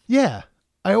positive. Yeah.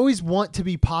 I always want to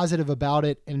be positive about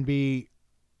it and be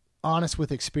honest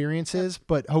with experiences,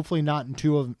 but hopefully not in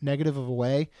too negative of a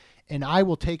way. And I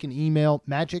will take an email,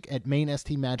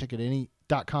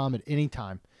 magic@mainstmagic.com at any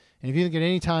time. And if you think at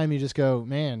any time you just go,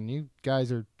 man, you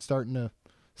guys are starting to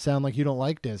sound like you don't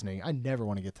like Disney. I never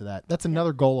want to get to that. That's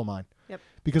another goal of mine. Yep.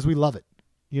 Because we love it.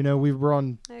 We were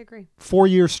on I agree. 4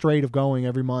 years straight of going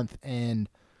every month, and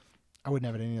I wouldn't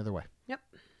have it any other way. Yep.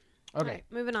 Okay. Right,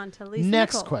 moving on to Lisa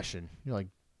Next Nicole. question. You're like,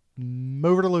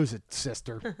 move or to lose it,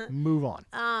 sister. Move on.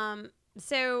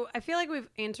 So I feel like we've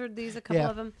answered these, a couple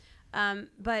of them.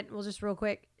 But we'll just real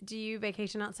quick. Do you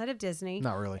vacation outside of Disney?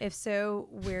 Not really. If so,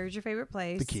 where's your favorite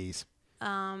place? The Keys.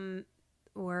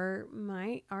 Or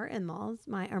our in-laws,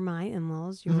 my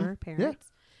in-laws, your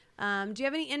parents. Yeah. Do you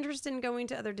have any interest in going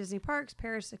to other Disney parks,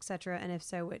 Paris, etc.? And if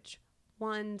so, which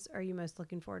ones are you most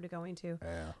looking forward to going to?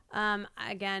 Yeah.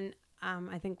 Again,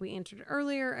 I think we answered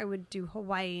earlier. I would do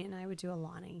Hawaii and I would do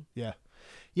Aulani. Yeah.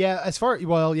 Yeah. That's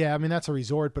a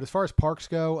resort, but as far as parks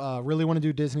go, really want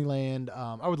to do Disneyland.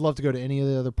 I would love to go to any of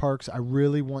the other parks. I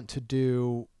really want to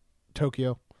do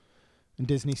Tokyo and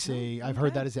Disney Sea. Okay. I've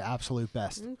heard that is the absolute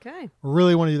best. Okay.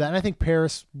 Really want to do that. And I think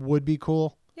Paris would be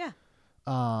cool. Yeah.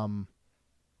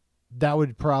 That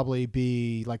would probably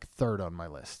be like third on my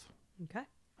list. Okay.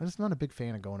 I'm just not a big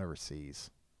fan of going overseas,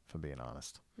 if I'm being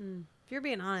honest. If you're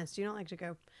being honest, you don't like to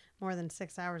go more than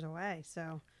 6 hours away.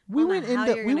 So we went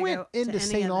into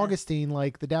St. Augustine,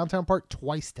 like the downtown part,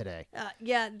 twice today.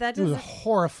 Yeah, that was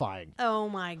horrifying. Oh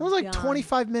my god! It was like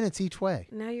 25 minutes each way.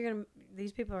 Now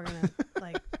these people are gonna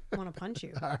want to punch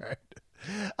you. All right.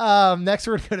 Next,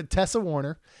 we're going to go to Tessa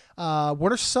Warner.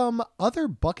 What are some other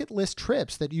bucket list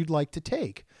trips that you'd like to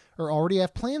take or already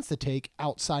have plans to take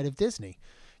outside of Disney?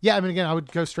 Yeah, I mean, again, I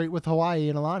would go straight with Hawaii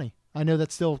and Alani. I know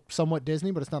that's still somewhat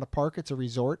Disney, but it's not a park. It's a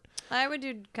resort. I would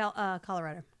do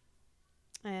Colorado.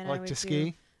 And Like I would to do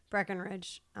ski?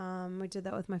 Breckenridge. We did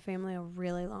that with my family a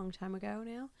really long time ago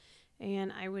now.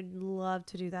 And I would love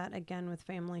to do that again with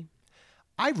family.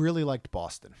 I really liked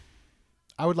Boston.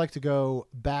 I would like to go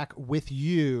back with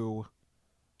you,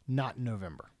 not in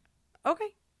November.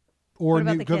 Okay. Or What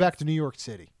about the go back kids? to New York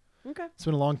City. Okay. It's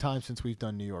been a long time since we've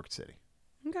done New York City.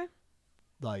 Okay.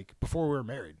 Like before we were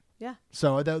married. Yeah.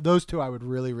 So those two I would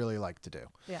really, really like to do.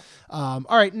 Yeah. All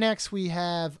right. Next we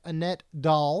have Annette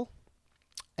Dahl.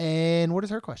 And what is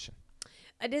her question?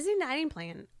 A Disney dining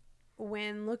plan.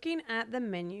 When looking at the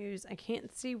menus, I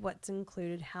can't see what's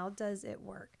included. How does it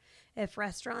work? If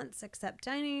restaurants accept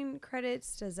dining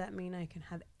credits, does that mean I can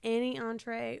have any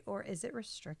entree or is it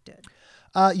restricted?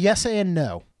 Yes and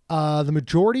no. The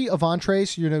majority of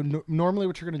entrees, normally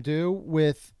what you're going to do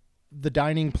with the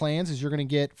dining plans is you're going to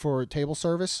get for table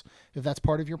service, if that's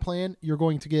part of your plan, you're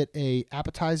going to get a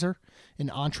appetizer, an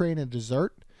entree, and a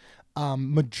dessert.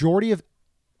 Majority of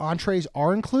entrees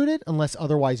are included unless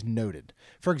otherwise noted.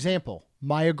 For example,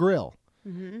 Maya Grill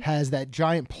has that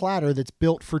giant platter that's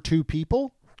built for 2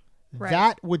 people. Right.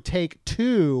 That would take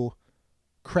 2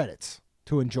 credits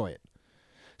to enjoy it.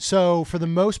 So for the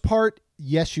most part,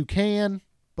 yes, you can,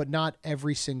 but not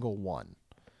every single one.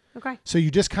 Okay. So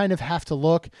you just kind of have to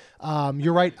look.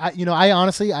 You're right. I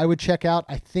honestly, I would check out.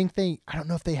 I don't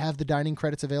know if they have the dining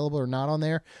credits available or not on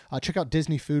there. Check out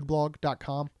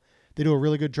DisneyFoodBlog.com. They do a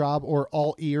really good job, or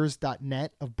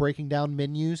allears.net of breaking down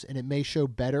menus, and it may show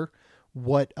better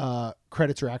what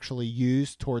credits are actually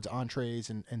used towards entrees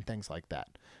and things like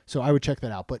that. So I would check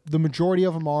that out. But the majority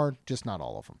of them are, just not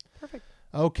all of them. Perfect.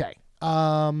 Okay.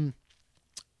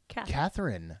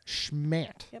 Catherine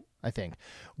Schmant, Yep. I think.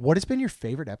 What has been your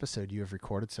favorite episode you have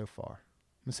recorded so far?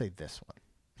 I'm going to say this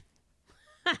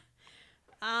one.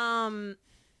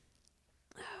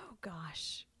 Oh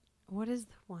gosh. What is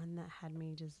the one that had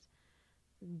me just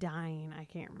dying? I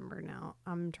can't remember now.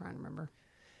 I'm trying to remember.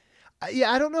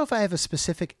 I don't know if I have a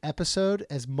specific episode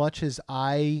as much as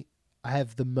I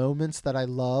have the moments that I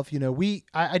love.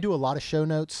 I do a lot of show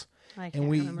notes, and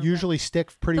we usually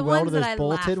stick pretty well to those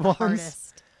bulleted ones.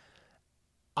 Hardest.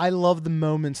 I love the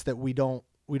moments that we don't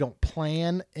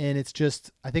plan, and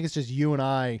I think it's just you and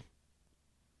I,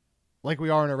 like we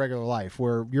are in our regular life,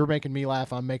 where you're making me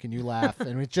laugh, I'm making you laugh,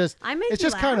 and it's just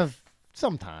kind of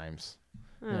sometimes,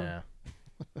 yeah.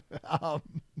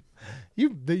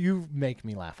 You make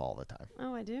me laugh all the time.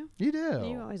 Oh, I do? You do.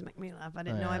 You always make me laugh. I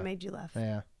didn't know I made you laugh.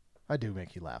 Yeah, I do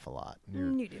make you laugh a lot.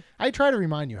 You do. I try to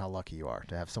remind you how lucky you are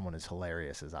to have someone as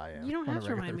hilarious as I am. You don't have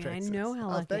to remind me. I know how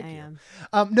lucky I am.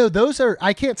 No, those are.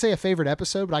 I can't say a favorite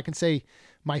episode, but I can say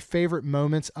my favorite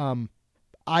moments.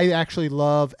 I actually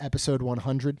love episode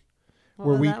 100,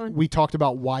 where we talked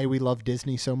about why we love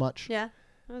Disney so much. Yeah,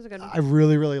 that was a good one. I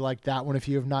really, really like that one. If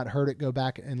you have not heard it, go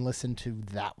back and listen to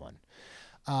that one.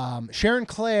 Sharon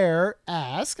Claire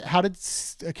asked, how did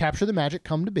Capture the Magic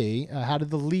come to be? How did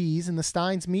the Lees and the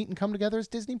Steins meet and come together as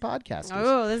Disney podcasters?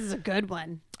 Oh, this is a good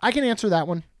one. I can answer that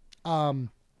one. Once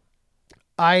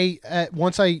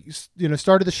I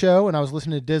started the show and I was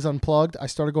listening to Diz Unplugged, I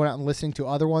started going out and listening to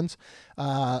other ones.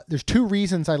 There's 2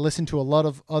 reasons I listen to a lot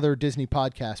of other Disney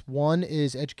podcasts. One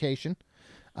is education.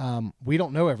 We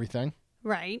don't know everything.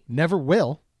 Right. Never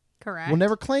will. Correct. We'll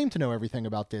never claim to know everything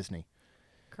about Disney.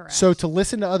 Correct. So to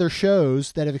listen to other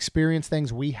shows that have experienced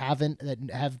things we haven't, that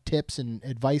have tips and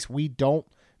advice we don't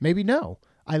maybe know,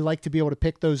 I like to be able to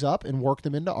pick those up and work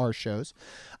them into our shows.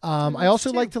 I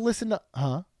also like to listen to...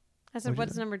 I said,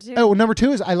 what's number 2? Oh, number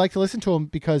 2 is I like to listen to them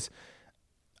because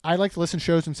I like to listen to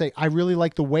shows and say, I really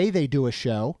like the way they do a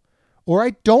show, or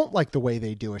I don't like the way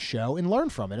they do a show, and learn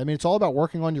from it. I mean, it's all about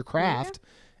working on your craft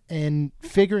and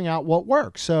figuring out what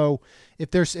works. So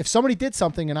if somebody did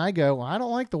something and I go, well, I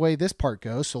don't like the way this part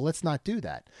goes, so let's not do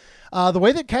that. The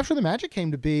way that Capture the Magic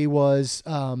came to be was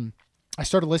I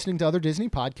started listening to other Disney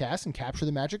podcasts, and Capture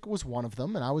the Magic was one of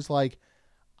them. And I was like,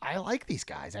 I like these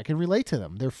guys. I can relate to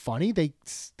them. They're funny. They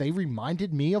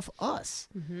reminded me of us.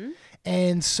 Mm-hmm.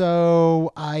 And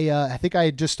so I think I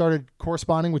had just started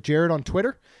corresponding with Jared on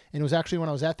Twitter. And it was actually when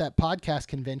I was at that podcast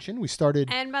convention, we started.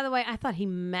 And by the way, I thought he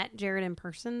met Jared in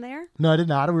person there. No, I did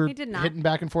not. We were not. Hitting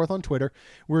back and forth on Twitter.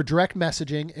 We were direct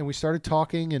messaging, and we started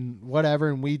talking and whatever.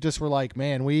 And we just were like,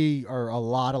 man, we are a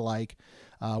lot alike.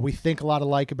 We think a lot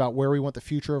alike about where we want the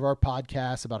future of our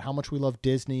podcast, about how much we love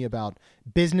Disney, about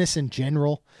business in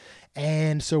general.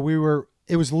 And so we were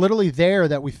it was literally there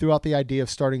that we threw out the idea of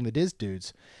starting the Diz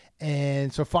Dudes.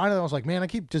 And so finally I was like, man, I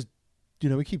keep just,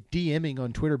 we keep DMing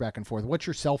on Twitter back and forth. What's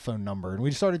your cell phone number? And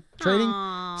we just started trading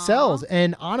cells.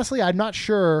 And honestly, I'm not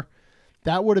sure.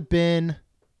 That would have been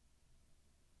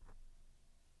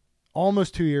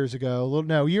almost 2 years ago.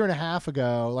 A year and a half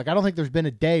ago. Like, I don't think there's been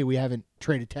a day we haven't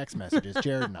traded text messages,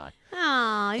 Jared and I.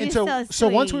 Oh, you're and so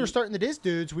once we were starting the Diz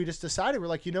Dudes, we just decided, we're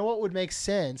like, you know what would make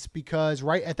sense? Because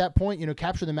right at that point,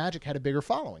 Capture the Magic had a bigger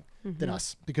following than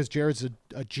us, because Jared's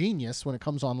a genius when it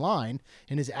comes online,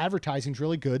 and his advertising's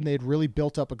really good, and they had really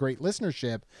built up a great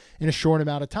listenership in a short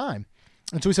amount of time.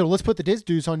 And so we said, well, let's put the Diz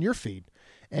Dudes on your feed.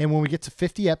 And when we get to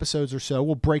 50 episodes or so,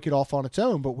 we'll break it off on its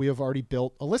own, but we have already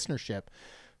built a listenership.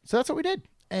 So that's what we did.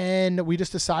 And we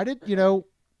just decided,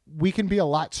 we can be a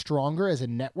lot stronger as a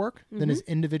network than as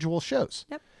individual shows.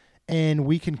 Yep. And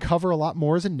we can cover a lot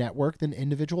more as a network than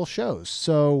individual shows.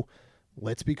 So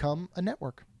let's become a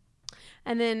network.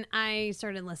 And then I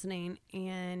started listening,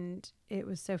 and it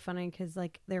was so funny because,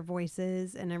 like, their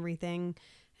voices and everything,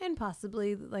 and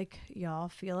possibly like y'all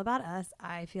feel about us,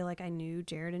 I feel like I knew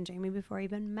Jared and Jamie before I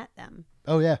even met them.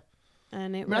 Oh, yeah.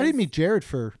 And I didn't meet Jared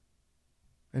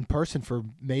in person for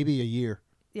maybe a year.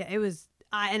 Yeah, it was.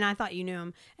 I thought you knew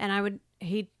him, and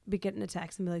he'd be getting a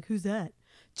text and be like, "Who's that?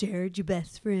 Jared, your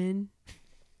best friend?"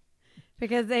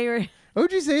 Because they were. Why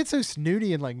would you say it's so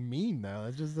snooty and like mean though?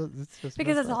 It's just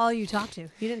because that's all you talk to.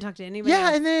 You didn't talk to anybody. Yeah,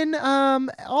 else. and then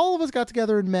all of us got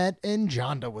together and met, and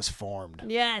Jonda was formed.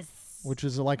 Yes. Which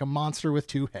is like a monster with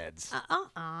two heads.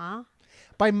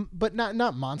 But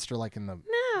not monster like in the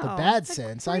bad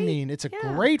sense. I mean, it's a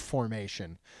great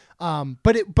formation.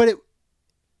 But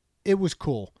it was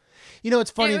cool.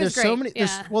 It's funny. There's great. So many.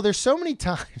 There's so many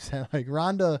times that like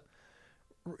Rhonda,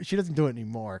 she doesn't do it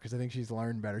anymore because I think she's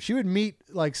learned better. She would meet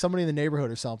like somebody in the neighborhood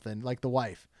or something, like the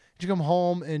wife. She'd come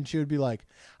home and she would be like,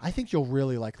 "I think you'll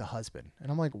really like the husband."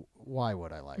 And I'm like, "Why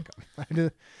would I like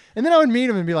him?" And then I would meet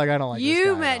him and be like, "I don't like this guy."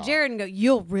 You met Jared and go,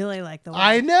 "You'll really like the wife."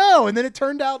 I know. And then it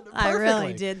turned out perfectly. I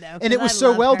really did though. And it was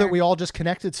so well that we all just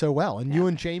connected so well. And you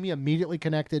and Jamie immediately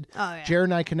connected. Oh, yeah. Jared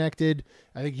and I connected.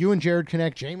 I think you and Jared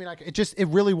connect. Jamie and I. It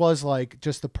really was like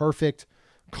just the perfect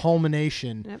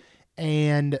culmination. Yep.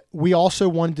 And we also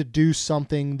wanted to do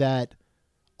something that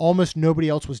almost nobody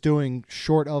else was doing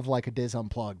short of like a Diz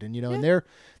Unplugged. And, and they're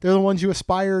the ones you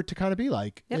aspire to kind of be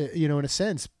like, in a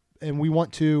sense. And we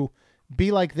want to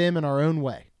be like them in our own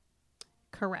way.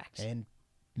 Correct. And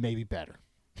maybe better.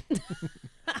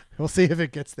 We'll see if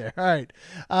it gets there. All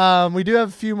right. We do have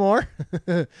a few more.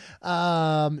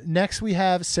 Next we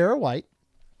have Sarah White.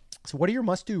 So what are your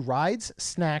must-do rides,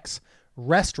 snacks,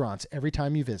 restaurants every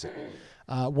time you visit?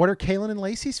 What are Kaylin and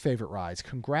Lacey's favorite rides?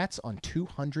 Congrats on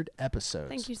 200 episodes.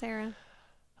 Thank you, Sarah.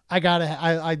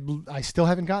 I still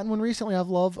haven't gotten one recently. I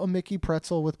love a Mickey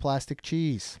pretzel with plastic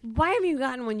cheese. Why have you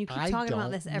gotten one? You keep talking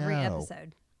about this every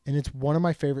episode. And it's one of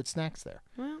my favorite snacks there.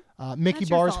 Well, Mickey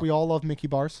bars. We all love Mickey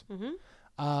bars.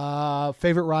 Mm-hmm.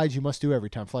 Favorite rides you must do every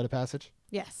time? Flight of Passage?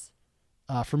 Yes.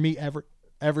 For me,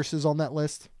 Everest is on that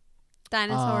list.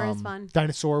 Dinosaur is fun.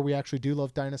 Dinosaur. We actually do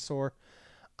love Dinosaur.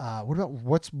 What about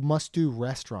what's must-do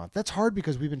restaurant? That's hard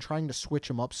because we've been trying to switch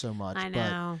them up so much. I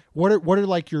know. But what are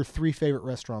like your 3 favorite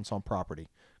restaurants on property?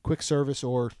 Quick service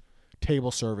or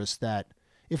table service that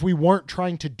if we weren't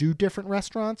trying to do different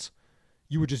restaurants,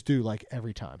 you would just do like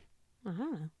every time?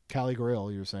 Cali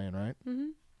Grill, you were saying, right? Mm-hmm.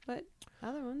 But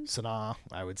other ones? Sanaa,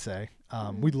 I would say.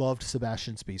 We loved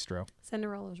Sebastian's Bistro.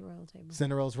 Cinderella's Royal Table.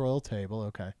 Cinderella's Royal Table,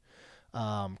 okay.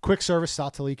 Quick service,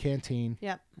 Satali Canteen.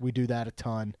 Yep. We do that a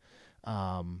ton.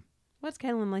 What's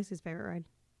Kaylin and Lacey's favorite ride?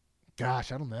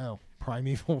 Gosh, I don't know.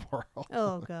 Primeval World.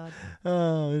 Oh, God.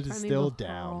 Oh, it's still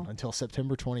down until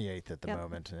September 28th at the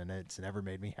moment, and it's never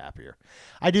made me happier.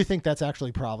 I do think that's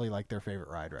actually probably like their favorite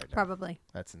ride right now. Probably.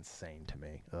 That's insane to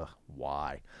me. Ugh,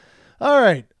 why? All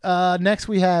right. Next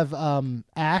we have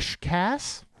Ash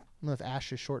Cass. I don't know if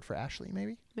Ash is short for Ashley,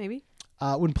 maybe? Maybe.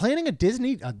 When planning a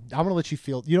Disney, I'm going to let you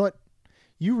feel. You know what?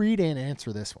 You read and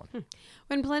answer this one.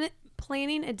 When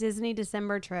planning a Disney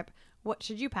December trip, what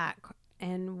should you pack?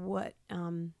 And what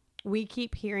we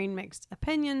keep hearing mixed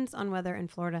opinions on weather in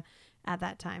Florida at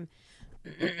that time.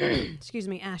 Excuse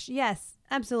me, Ash. Yes,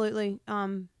 absolutely.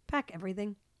 Pack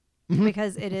everything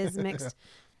because it is mixed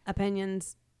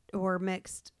opinions or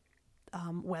mixed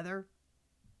weather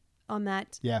on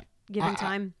that given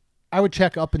time. I would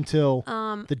check up until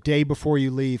the day before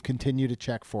you leave. Continue to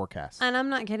check forecasts. And I'm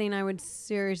not kidding. I would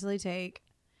seriously take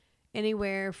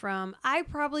anywhere from, I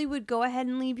probably would go ahead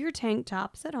and leave your tank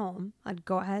tops at home. I'd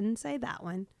go ahead and say that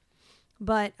one.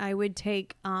 But I would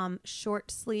take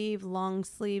short sleeve, long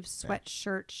sleeve,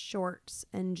 sweatshirt, shorts,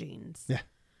 and jeans.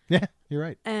 Yeah. Yeah, you're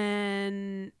right.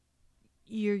 And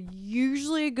you're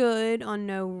usually good on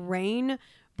no rain,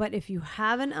 but if you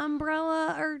have an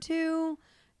umbrella or two,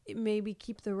 maybe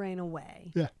keep the rain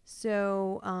away. Yeah.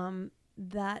 So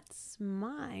that's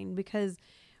mine, because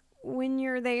when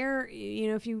you're there,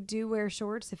 if you do wear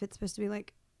shorts, if it's supposed to be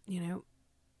like,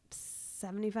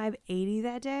 75, 80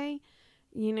 that day,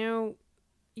 you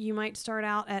might start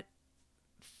out at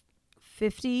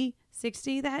 50,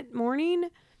 60 that morning,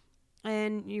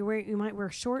 and you might wear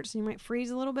shorts and you might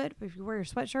freeze a little bit. But if you wear your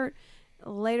sweatshirt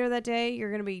later that day, you're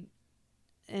going to be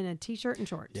in a t-shirt and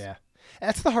shorts. Yeah.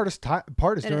 That's the hardest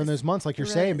part is during those months, like you're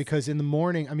saying, because in the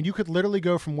morning, I mean, you could literally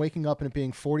go from waking up and it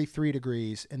being 43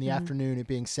 degrees in the afternoon, it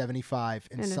being 75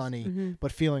 and sunny,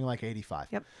 but feeling like 85.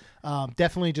 Yep.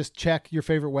 Definitely just check your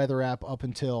favorite weather app up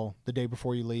until the day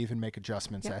before you leave and make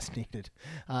adjustments as needed.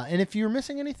 And if you're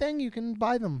missing anything, you can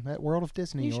buy them at World of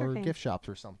Disney or gift shops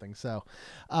or something. So,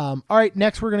 all right,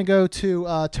 next we're going to go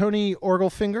to Tony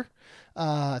Orgelfinger.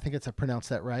 I think I pronounced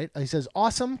that right. He says,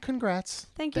 awesome. Congrats.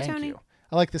 Thank you, Tony.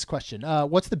 I like this question.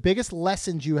 What's the biggest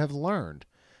lessons you have learned,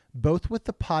 both with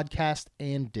the podcast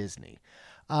and Disney?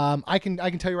 I can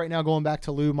tell you right now, going back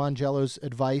to Lou Mangello's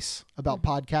advice about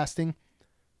podcasting,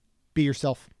 be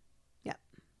yourself. Yep.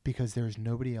 Because there's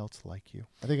nobody else like you.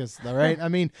 I think that's right. I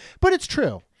mean, but it's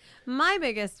true. My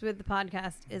biggest with the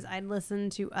podcast is I listen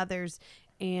to others,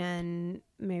 and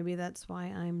maybe that's why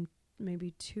I'm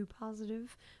maybe too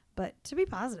positive. But to be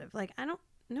positive, like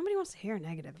nobody wants to hear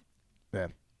negative. Yeah.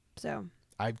 So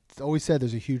I've always said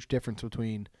there's a huge difference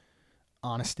between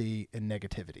honesty and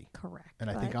negativity. Correct. And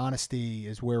I think honesty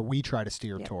is where we try to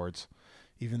steer towards,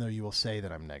 even though you will say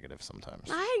that I'm negative sometimes.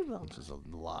 I will. Which is a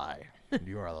lie.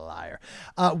 You are a liar.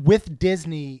 With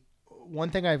Disney, one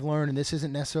thing I've learned, and this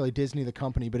isn't necessarily Disney the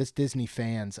company, but it's Disney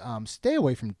fans, stay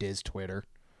away from Diz Twitter.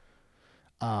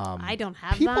 I don't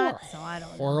have people that, are so I don't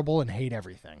horrible know. And hate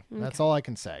everything. Okay. That's all I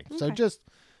can say. Okay. So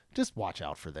just watch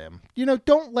out for them.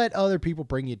 Don't let other people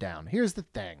bring you down. Here's the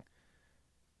thing.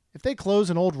 If they close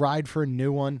an old ride for a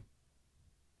new one,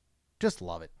 just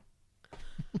love it.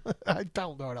 I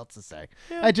don't know what else to say.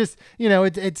 Yeah. I just,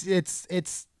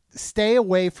 it's stay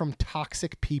away from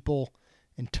toxic people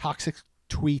and toxic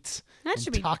tweets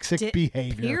and toxic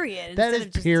behavior. Period. That is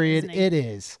period. It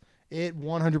is. It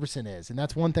 100% is. And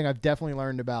that's one thing I've definitely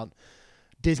learned about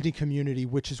Disney community,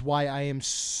 which is why I am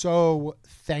so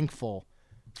thankful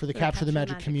for the Capture the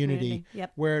Magic community.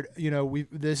 Yep. Where,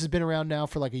 this has been around now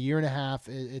for like a year and a half.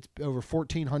 It's over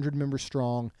 1,400 members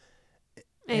strong.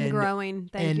 And growing.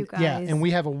 Thank you, guys. Yeah, and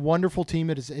we have a wonderful team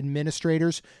as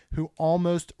administrators who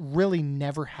almost really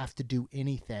never have to do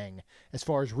anything as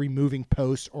far as removing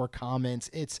posts or comments.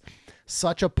 It's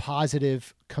such a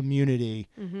positive community,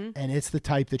 and it's the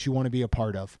type that you want to be a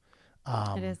part of.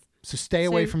 It is. So stay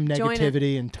away from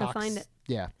negativity and toxic. Find it.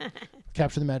 Yeah.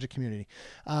 Capture the Magic community.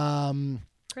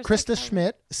 Krista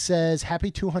Schmidt says,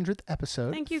 happy 200th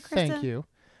episode. Thank you, Krista. Thank you.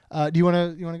 Do you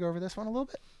want to go over this one a little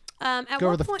bit? Go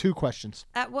over the two questions.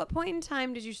 At what point in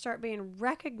time did you start being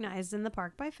recognized in the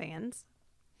park by fans?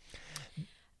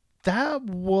 That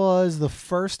was the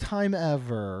first time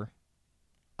ever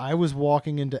I was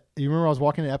walking into... You remember I was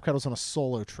walking into Epcot? I was on a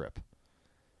solo trip.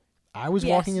 I was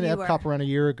walking into Epcot around a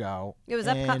year ago. It was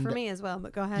Epcot for me as well,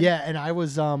 but go ahead. Yeah, and I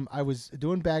was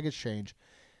doing baggage change.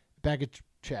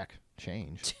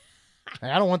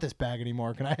 I don't want this bag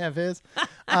anymore. Can I have his?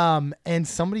 And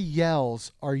somebody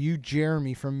yells, "Are you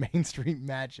Jeremy from Main Street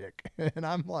Magic?" And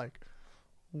I'm like,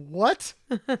 what?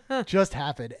 Just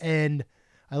happened. And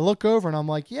I look over and I'm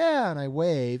like, yeah. And I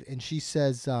wave and she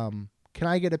says, can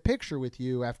I get a picture with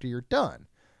you after you're done?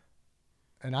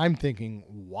 And I'm thinking,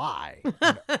 why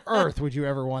on earth would you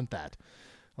ever want that?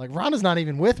 Like, Rhonda's not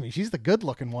even with me. She's the good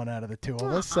looking one out of the two of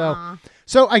us.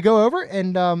 So I go over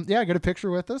and, I get a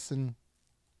picture with us and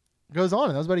goes on.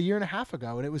 And that was about a year and a half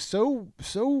ago. And it was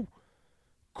so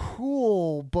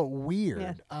cool, but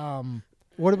weird. Yeah.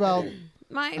 What about...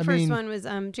 My first one was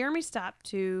Jeremy stopped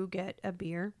to get a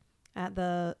beer at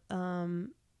the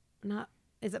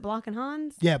is it Block and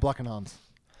Hans? Yeah, Block and Hans.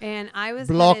 And I was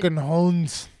and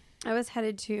Hans. I was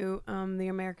headed to the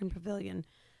American Pavilion.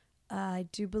 I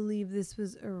do believe this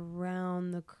was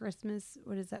around the Christmas.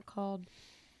 What is that called?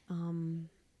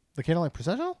 The Candlelight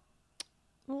Processional?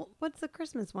 Well, what's the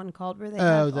Christmas one called? Where they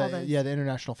have all those? Yeah, the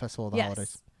International Festival of the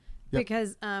Holidays. Yep.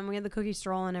 Because we had the cookie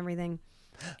stroll and everything.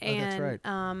 And, that's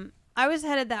right. I was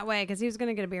headed that way because he was going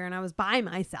to get a beer and I was by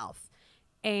myself.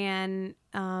 And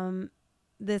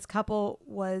this couple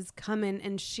was coming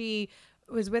and she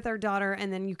was with her daughter,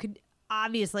 and then you could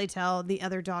obviously tell the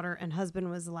other daughter and husband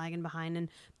was lagging behind. And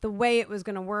the way it was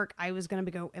going to work, I was going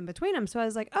to go in between them. So I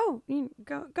was like, oh,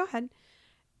 go ahead.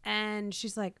 And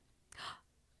she's like,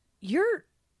 "You're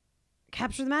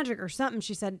Capture the Magic or something,"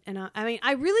 she said. And I mean,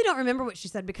 I really don't remember what she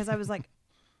said because I was like,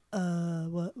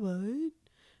 what?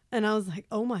 And I was like,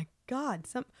 oh my God,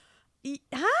 hi,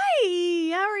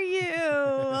 how are you?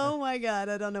 Oh my God,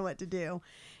 I don't know what to do.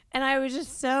 And I was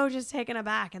just taken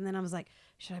aback. And then I was like,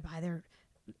 should I buy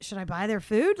their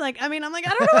food? Like, I mean, I'm like,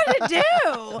 I don't know what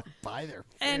to do. Buy their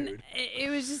food. And it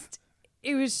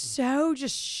was so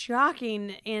just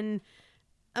shocking and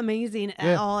amazing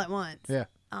all at once. Yeah.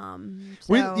 So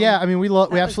we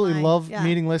absolutely love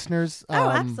meeting listeners. Oh,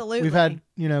 absolutely. We've had,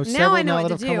 several now I know now what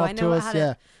that to have do. come I up know to us. how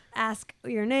to ask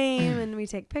your name, and we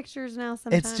take pictures now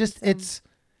sometimes.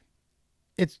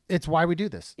 It's why we do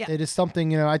this. Yeah. It is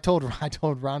something, I told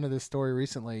Rhonda this story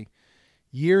recently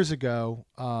years ago.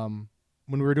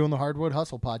 When we were doing the Hardwood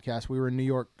Hustle podcast, we were in New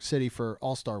York City for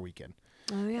All-Star Weekend.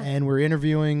 Oh, yeah. And we were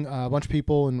interviewing a bunch of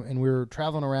people, and we were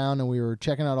traveling around, and we were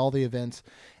checking out all the events.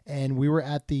 And we were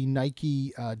at the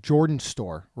Nike Jordan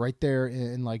store right there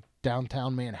in like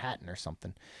downtown Manhattan or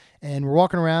something. And we're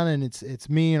walking around, and it's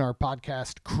me and our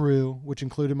podcast crew, which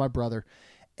included my brother.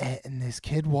 And this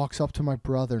kid walks up to my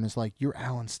brother and is like, "You're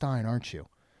Alan Stein, aren't you?"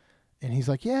 And he's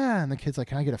like, "Yeah." And the kid's like,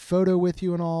 "Can I get a photo with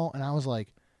you and all?" And I was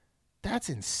like, that's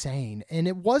insane. And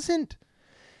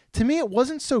to me, it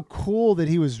wasn't so cool that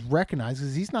he was recognized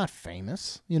because he's not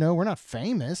famous. We're not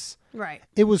famous. Right.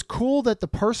 It was cool that the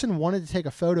person wanted to take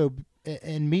a photo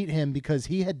and meet him because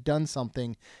he had done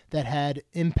something that had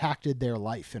impacted their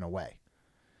life in a way.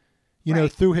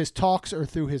 Through his talks or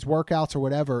through his workouts or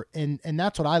whatever. And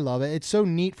that's what I love. It's so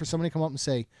neat for somebody to come up and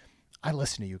say, "I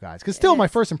listen to you guys." Because still my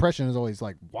first impression is always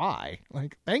like, why?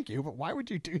 Like, thank you, but why would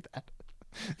you do that?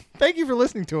 Thank you for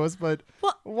listening to us, but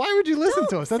why would you listen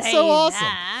to us? That's so awesome.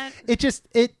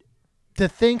 That. To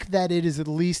think that it is at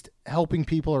least helping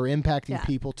people or impacting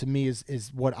people, to me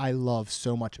is what I love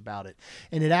so much about it.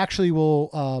 And it actually will,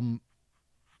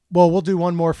 we'll do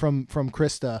one more from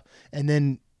Krista, and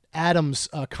then Adam's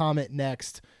comment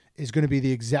next is going to be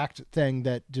the exact thing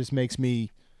that just makes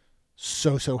me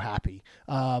so happy.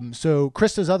 So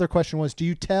Krista's other question was, do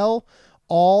you tell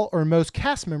all or most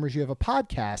cast members you have a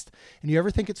podcast, and you ever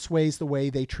think it sways the way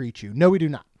they treat you? No, we do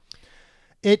not.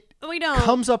 We don't.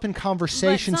 Comes up in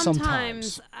conversation but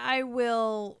sometimes. I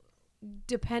will,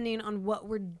 depending on what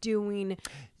we're doing,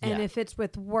 and if it's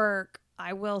with work,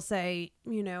 I will say,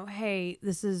 hey,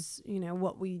 this is,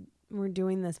 what we're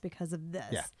doing this because of this.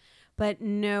 Yeah. But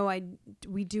no,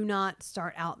 we do not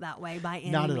start out that way by any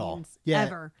not means. At all. Yeah,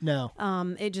 ever. No.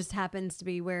 It just happens to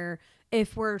be where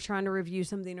if we're trying to review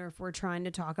something or if we're trying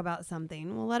to talk about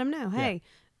something, we'll let them know, hey,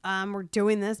 we're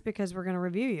doing this because we're going to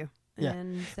review you. Yeah.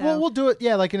 And so, well, we'll do it.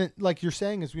 Yeah. Like you're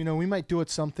saying is, we might do it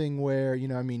something where,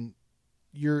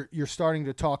 you're starting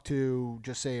to talk to,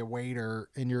 just say, a waiter,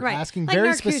 and you're asking like very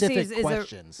Narcoossee's specific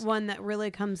questions. Is one that really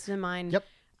comes to mind. Yep.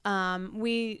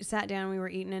 We sat down, we were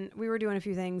eating, and we were doing a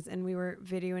few things, and we were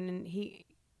videoing, and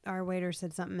our waiter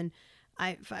said something, and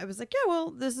I was like, yeah,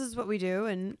 well, this is what we do.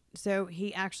 And so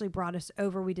he actually brought us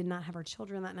over. We did not have our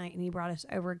children that night, and he brought us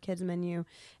over a kids menu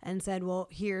and said, well,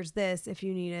 here's this if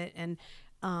you need it. And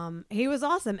he was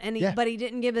awesome, and but he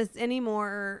didn't give us any more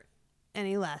or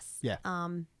any less. Yeah.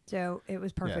 So it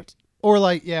was perfect. Yeah. Or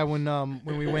when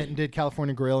we went and did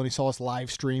California Grill and he saw us live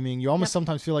streaming, you almost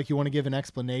sometimes feel like you want to give an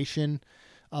explanation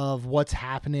of what's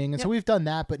happening. And so we've done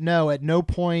that, but no, at no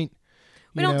point.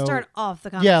 We don't start off the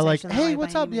conversation. Yeah, like, hey,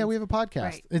 what's up? Yeah, we have a podcast.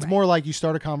 Right, it's more like you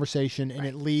start a conversation and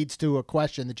it leads to a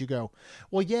question that you go,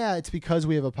 well, yeah, it's because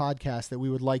we have a podcast that we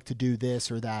would like to do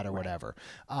this or that or whatever.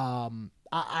 I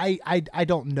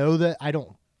don't know that. I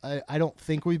don't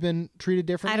think we've been treated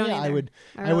differently. I don't either.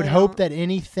 I would hope that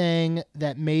anything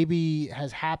that maybe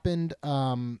has happened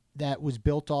that was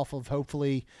built off of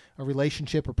hopefully a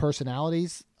relationship or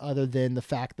personalities, other than the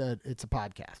fact that it's a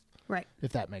podcast. Right.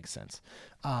 If that makes sense.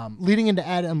 Leading into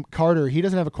Adam Carter, he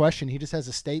doesn't have a question. He just has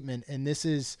a statement, and this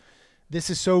is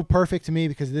so perfect to me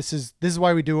because this is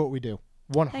why we do what we do.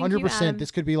 100%.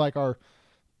 This could be like our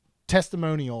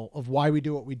testimonial of why we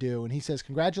do what we do. And he says,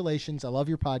 congratulations. I love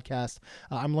your podcast.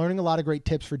 I'm learning a lot of great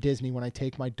tips for Disney when I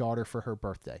take my daughter for her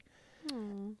birthday.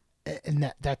 Aww.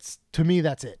 And that's, to me,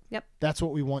 that's it. Yep. That's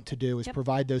what we want to do is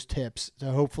provide those tips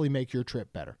to hopefully make your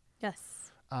trip better.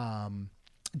 Yes.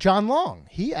 John Long,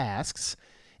 he asks,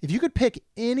 if you could pick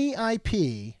any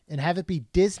IP and have it be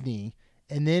Disney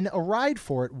and then a ride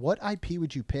for it, what IP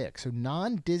would you pick? So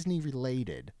non-Disney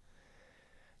related.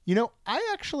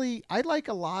 I like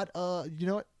a lot.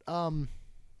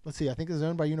 Let's see. I think it's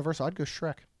owned by Universal. I'd go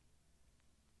Shrek.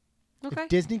 Okay. If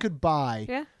Disney could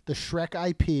buy the Shrek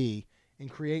IP and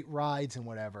create rides and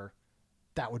whatever,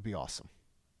 that would be awesome.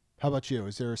 How about you?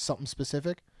 Is there something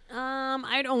specific?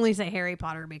 I'd only say Harry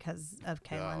Potter because of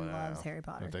Kaylin loves Harry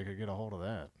Potter. If they could get a hold of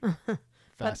that.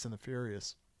 Fast and the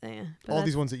Furious. Yeah, All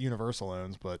these ones that Universal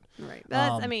owns, but right.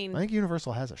 That's, I mean, I think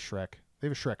Universal has a Shrek. They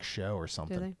have a Shrek show or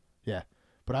something. do they? Yeah,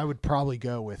 but I would probably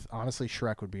go with honestly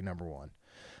Shrek would be number one.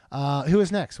 Who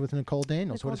is next with Nicole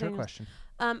Daniels? What is her question?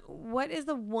 What is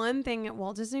the one thing at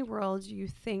Walt Disney World you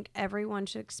think everyone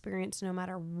should experience no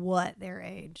matter what their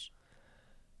age?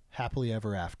 Happily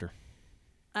Ever After.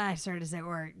 I started to say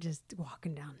we're just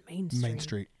walking down Main Street. Main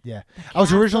Street, yeah. I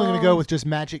was originally going to go with just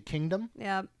Magic Kingdom.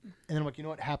 Yep. And then I'm like, you know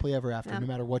what? Happily Ever After, no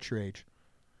matter what your age.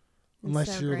 It's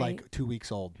Unless so you're great. like 2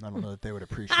 weeks old. I don't know that they would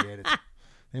appreciate it.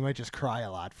 They might just cry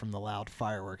a lot from the loud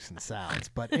fireworks and sounds.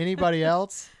 But anybody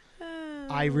else,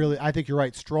 I think you're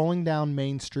right. Strolling down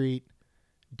Main Street,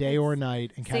 day or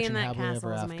night, and catching that Happily castle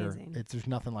Ever is After. amazing. There's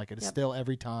nothing like it. It's Yep. still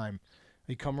every time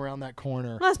you come around that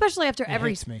corner. Well, especially after It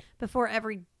hits me. before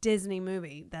every Disney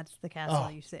movie, that's the castle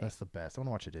you see. That's the best. I want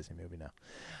to watch a Disney movie now.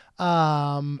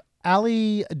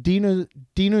 Ali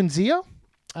Dinunzio,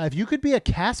 if you could be a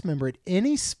cast member at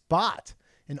any spot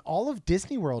in all of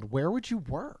Disney World, where would you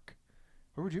work?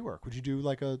 Where would you work? Would you do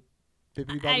like a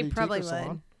bippity I boppity probably or would.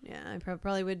 salon? Yeah, I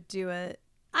probably would do it.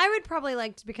 I would probably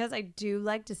like to, because I do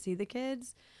like to see the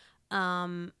kids.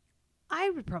 I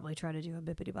would probably try to do a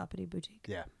bippity boppity boutique.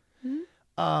 Yeah.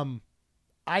 Mm-hmm.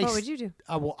 What would you do?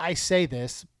 Well, I say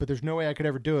this, but there's no way I could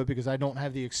ever do it because I don't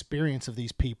have the experience of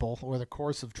these people or the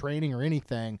course of training or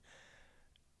anything.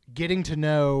 Getting to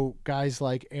know guys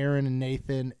like Aaron and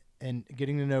Nathan and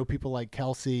getting to know people like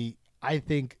Kelsey, I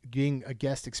think being a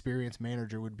guest experience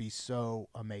manager would be so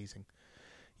amazing.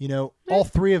 You know, all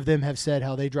three of them have said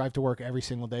how they drive to work every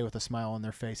single day with a smile on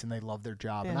their face and they love their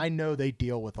job. Yeah. And I know they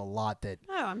deal with a lot that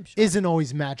I'm sure. isn't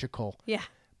always magical. Yeah.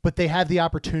 But they have the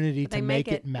opportunity But they to make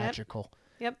make it it. Yep. magical.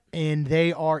 Yep. And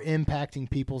they are impacting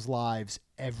people's lives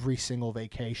every single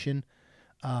vacation.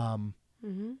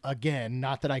 Again,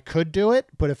 not that I could do it,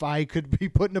 but if I could be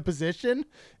put in a position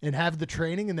and have the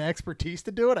training and the expertise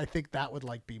to do it, I think that would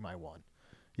like be my one.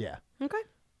 Yeah. Okay.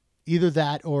 Either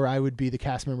that or I would be the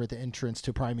cast member at the entrance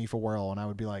to Primeval Whirl, and I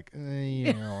would be like,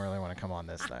 you don't really want to come on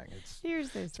this thing. You're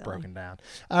so It's silly. broken down.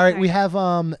 All right, we have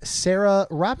Sarah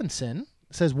Robinson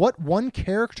says, what one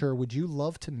character would you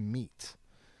love to meet?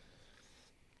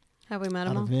 Have we met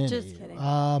Out them all? of any? Just kidding.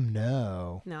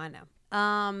 No. No, I know.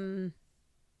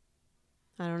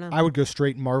 I don't know. I would go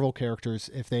straight Marvel characters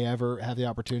if they ever have the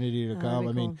opportunity to that'd come. be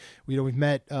I mean, cool. we've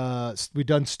met, we've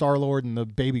done Star-Lord and the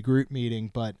Baby Groot meeting,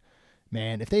 but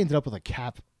man, if they ended up with a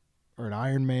Cap or an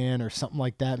Iron Man or something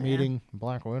like that meeting,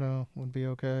 Black Widow would be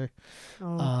okay.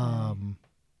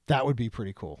 That would be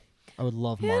pretty cool. I would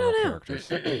love Marvel characters.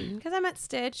 Because I met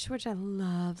Stitch, which I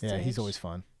love. Yeah, Stitch. he's always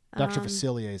fun. Dr.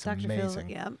 Facilier is Dr. amazing.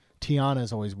 Yep. Tiana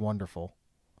is always wonderful.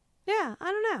 Yeah, I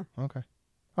don't know. Okay.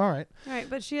 All right. All right,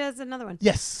 but she has another one.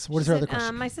 Yes. What is her other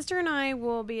question? My sister and I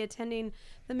will be attending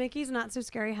the Mickey's Not So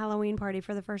Scary Halloween party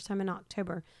for the first time in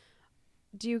October.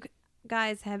 Do you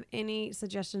guys have any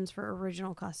suggestions for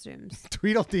original costumes?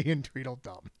 Tweedledee and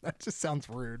Tweedledum. That just sounds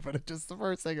rude, but it's just the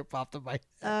first thing that popped in my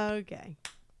head. Okay.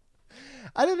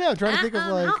 I don't know. I'm trying to think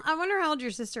of like... I wonder how old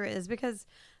your sister is because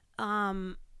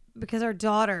our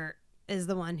daughter is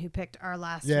the one who picked our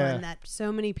last one that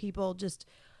so many people just...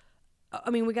 I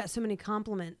mean, we got so many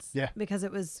compliments because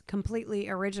it was completely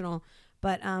original.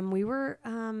 But we were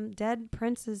dead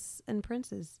princes and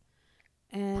princes.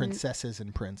 And Princesses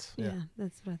and prince. Yeah,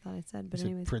 that's what I thought I said. But You said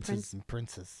anyways, princes and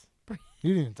princes. I'm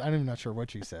even not sure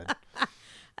what you said.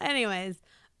 anyways,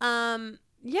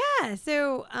 yeah.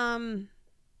 So I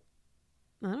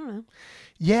don't know.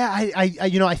 Yeah,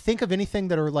 I think of anything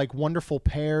that are like wonderful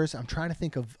pairs. I'm trying to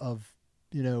think of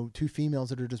two females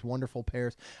that are just wonderful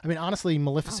pairs. I mean, honestly,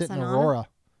 Maleficent Elsa and and Aurora.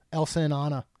 Elsa and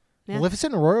Anna. Yeah.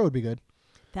 Maleficent and Aurora would be good.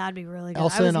 That'd be really good.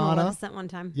 Elsa I was and Anna. Maleficent one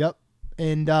time. Yep.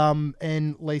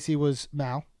 And Lacey was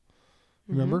Mal.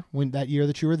 Remember when that year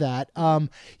that you were that?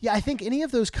 Yeah, I think any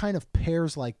of those kind of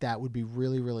pairs like that would be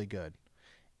really, really good.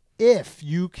 If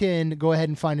you can go ahead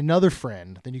and find another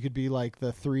friend, then you could be like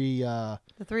the three. The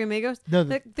three amigos. No,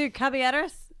 the three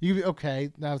caballeros.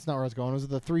 Okay, that's not where I was going. It was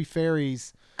the three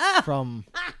fairies from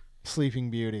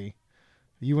Sleeping Beauty.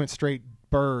 You went straight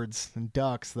birds and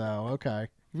ducks, though. Okay,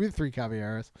 you'd be the three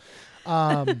caballeros.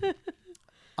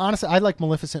 Honestly, I like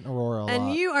Maleficent and Aurora a lot.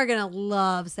 And you are gonna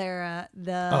love Sarah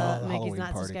the Mickey's Halloween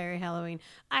Not party. So Scary Halloween.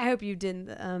 I hope you did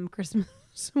the Christmas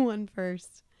one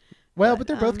first. Well, but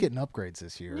they're both getting upgrades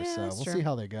this year, yeah, so that's we'll true. see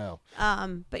how they go.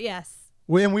 But yes.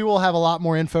 And we will have a lot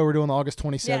more info. We're doing the August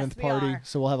 27th Yes, we party, are.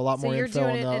 so we'll have a lot So more you're info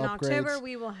on doing the it in upgrades. October.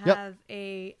 We will have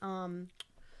a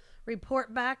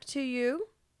report back to you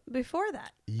before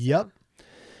that. Yep.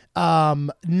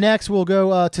 Next, we'll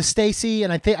go to Stacy,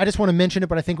 and I just want to mention it,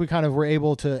 but I think we kind of were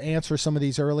able to answer some of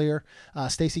these earlier.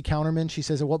 Stacy Counterman, she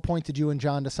says, at what point did you and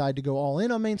John decide to go all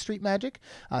in on Main Street Magic?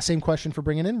 Same question for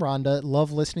bringing in Rhonda.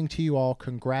 Love listening to you all.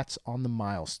 Congrats on the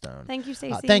milestone. Thank you,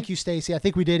 Stacy. Thank you, Stacy. I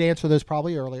think we did answer those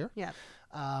probably earlier. Yeah.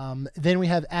 Then we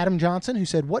have Adam Johnson, who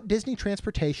said, what Disney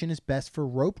transportation is best for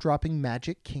rope dropping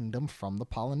Magic Kingdom from the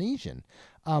Polynesian?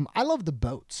 I love the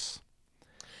boats.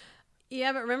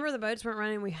 Yeah, but remember the boats weren't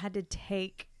running. We had to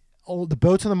take... Oh, the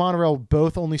boats and the monorail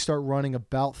both only start running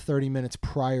about 30 minutes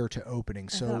prior to opening,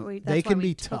 so they can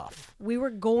be tough. We were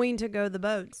going to go the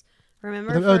boats.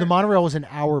 Remember? The monorail was an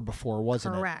hour before,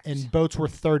 wasn't Correct. it? And boats were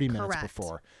 30 minutes Correct.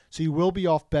 before. So you will be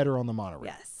off better on the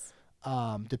monorail. Yes.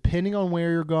 Depending on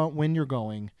where you're going, when you're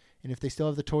going, and if they still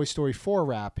have the Toy Story 4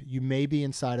 wrap, you may be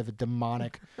inside of a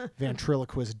demonic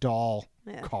ventriloquist doll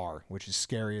car, which is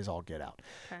scary as all get out.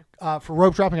 Okay. For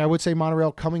rope dropping, I would say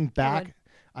monorail. Coming back,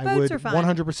 I would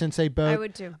 100% say boat. I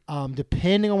would too.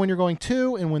 Depending on when you're going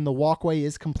to and when the walkway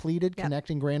is completed,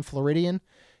 connecting Grand Floridian,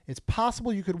 it's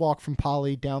possible you could walk from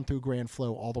Poly down through Grand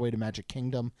Flow all the way to Magic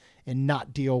Kingdom and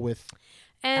not deal with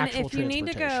actual transportation. And if you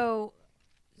need to go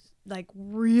like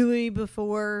really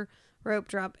before rope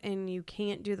drop and you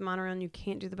can't do the monorail and you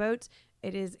can't do the boats,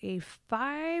 it is a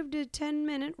 5 to 10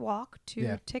 minute walk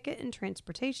to ticket and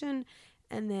transportation,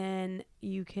 and then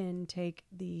you can take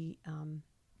the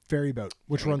ferry boat,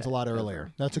 which runs a lot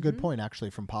earlier. That's a good point,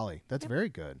 actually, from Poly. That's very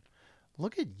good.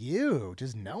 Look at you,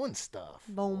 just knowing stuff.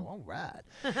 Boom. All right.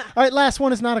 All right, last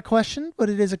one is not a question, but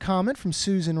it is a comment from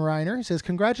Susan Reiner. It says,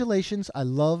 congratulations. I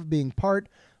love being part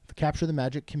of the Capture the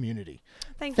Magic community.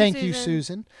 Thank you,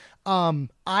 Susan. I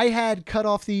had cut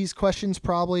off these questions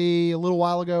probably a little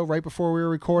while ago, right before we were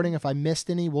recording. If I missed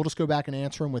any, we'll just go back and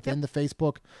answer them within the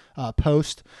Facebook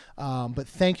post. But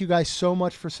thank you guys so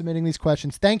much for submitting these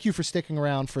questions. Thank you for sticking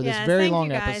around for this very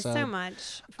long episode. Thank you guys so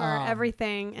much for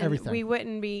everything. And we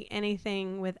wouldn't be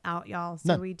anything without y'all.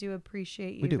 So we do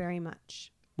appreciate you very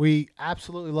much. We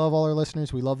absolutely love all our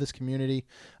listeners. We love this community.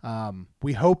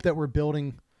 We hope that we're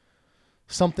building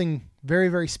something very,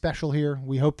 very special here.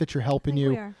 We hope that you're helping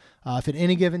you. If at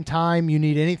any given time you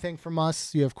need anything from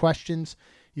us, you have questions,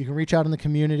 you can reach out in the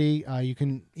community. You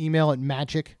can email at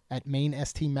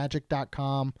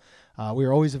magic@mainstmagic.com. We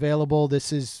are always available.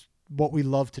 This is what we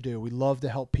love to do. We love to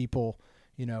help people,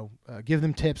 give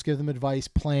them tips, give them advice,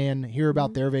 plan, hear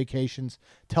about their vacations,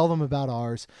 tell them about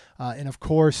ours. And of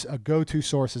course, a go-to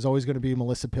source is always going to be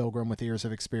Melissa Pilgrim with Years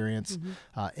of Experience,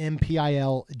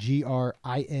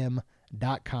 MPILGRIM.com.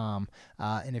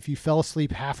 And if you fell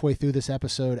asleep halfway through this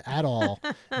episode at all,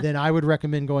 then I would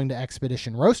recommend going to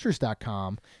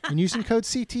expeditionroasters.com and using code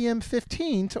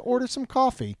CTM15 to order some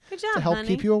coffee to help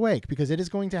keep you awake, because it is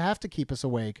going to have to keep us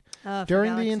awake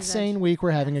during the insane week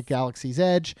we're having at Galaxy's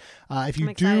Edge. If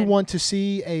you do want to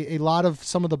see a lot of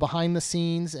some of the behind the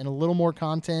scenes and a little more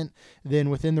content than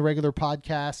within the regular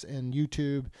podcast and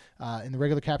YouTube in the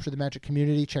regular Capture the Magic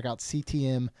community, check out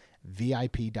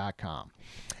CTMVIP.com.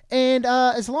 And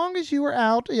as long as you are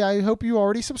out, I hope you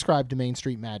already subscribed to Main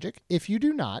Street Magic. If you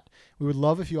do not, we would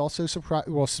love if you also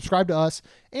subscribe to us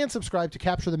and subscribe to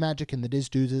Capture the Magic and the Diz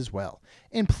Dudes as well.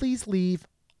 And please leave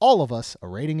all of us a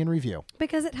rating and review,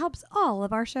 because it helps all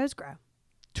of our shows grow.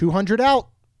 200 out.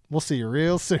 We'll see you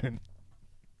real soon.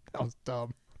 That was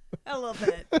dumb. A little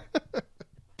bit.